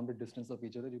in a bounded distance of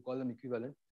each other, you call them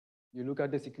equivalent. You look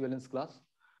at this equivalence class,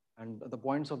 and the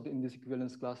points in this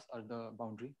equivalence class are the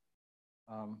boundary.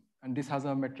 And this has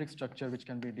a metric structure which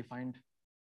can be defined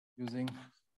using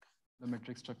the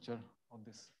metric structure of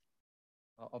this,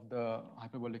 of the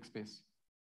hyperbolic space.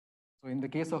 So in the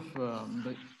case of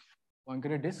the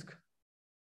Poincare disk,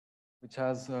 which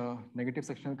has negative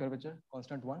sectional curvature,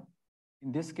 constant 1,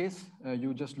 in this case,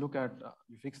 you just look at,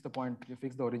 you fix the point, you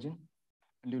fix the origin,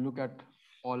 and you look at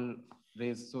all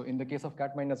rays. So in the case of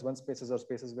cat-1 spaces or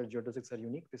spaces where geodesics are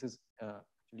unique, this is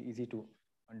actually easy to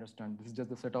understand. This is just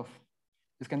the set of,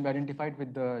 this can be identified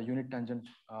with the unit tangent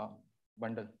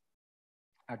bundle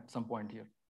at some point here.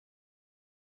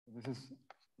 This is,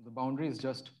 the boundary is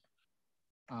just,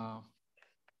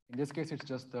 in this case, it's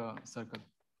just the circle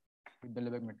with the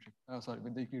Lebesgue metric,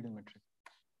 with the Euclidean metric.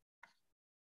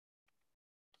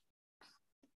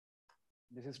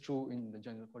 This is true in the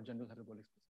general, for general hyperbolic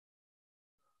space.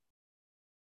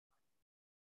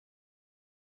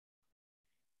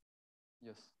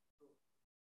 Yes.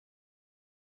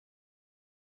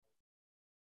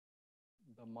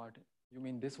 The Martin, you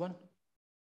mean this one?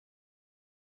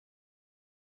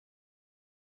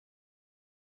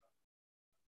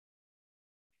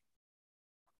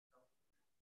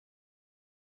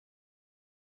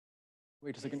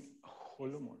 Wait a second,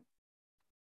 hold on.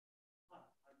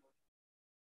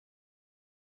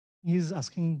 He's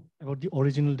asking about the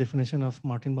original definition of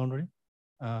Martin boundary,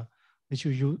 which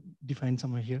you define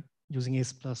somewhere here using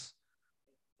S plus.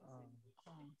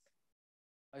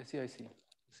 I see.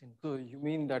 So you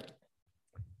mean that,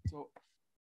 so,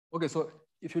 okay, so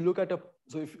if you look at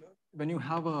when you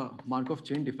have a Markov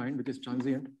chain defined, which is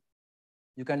transient,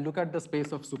 you can look at the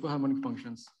space of superharmonic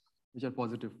functions, which are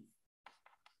positive.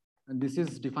 And this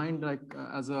is defined like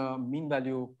as a mean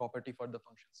value property for the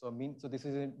function. So this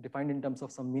is defined in terms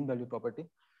of some mean value property.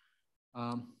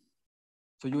 So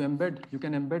you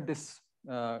can embed this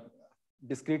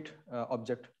discrete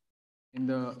object in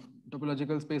the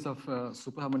topological space of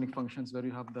superharmonic functions, where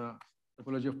you have the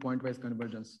topology of pointwise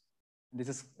convergence. This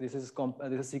is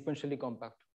sequentially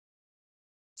compact.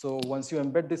 So once you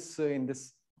embed this in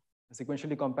this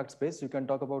sequentially compact space, you can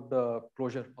talk about the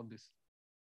closure of this,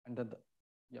 and then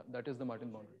yeah, that is the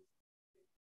Martin boundary.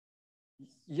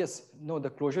 Yes, no, the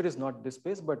closure is not this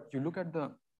space, but you look at the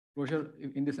closure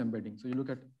in this embedding. So you look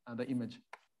at the image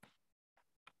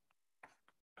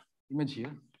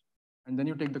here, and then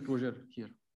you take the closure here.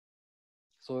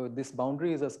 So this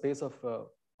boundary is a space of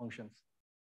functions,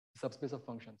 subspace of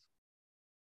functions.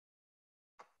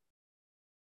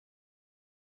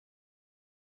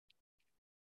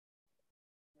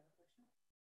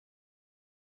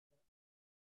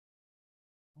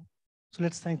 So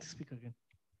let's thank the speaker again.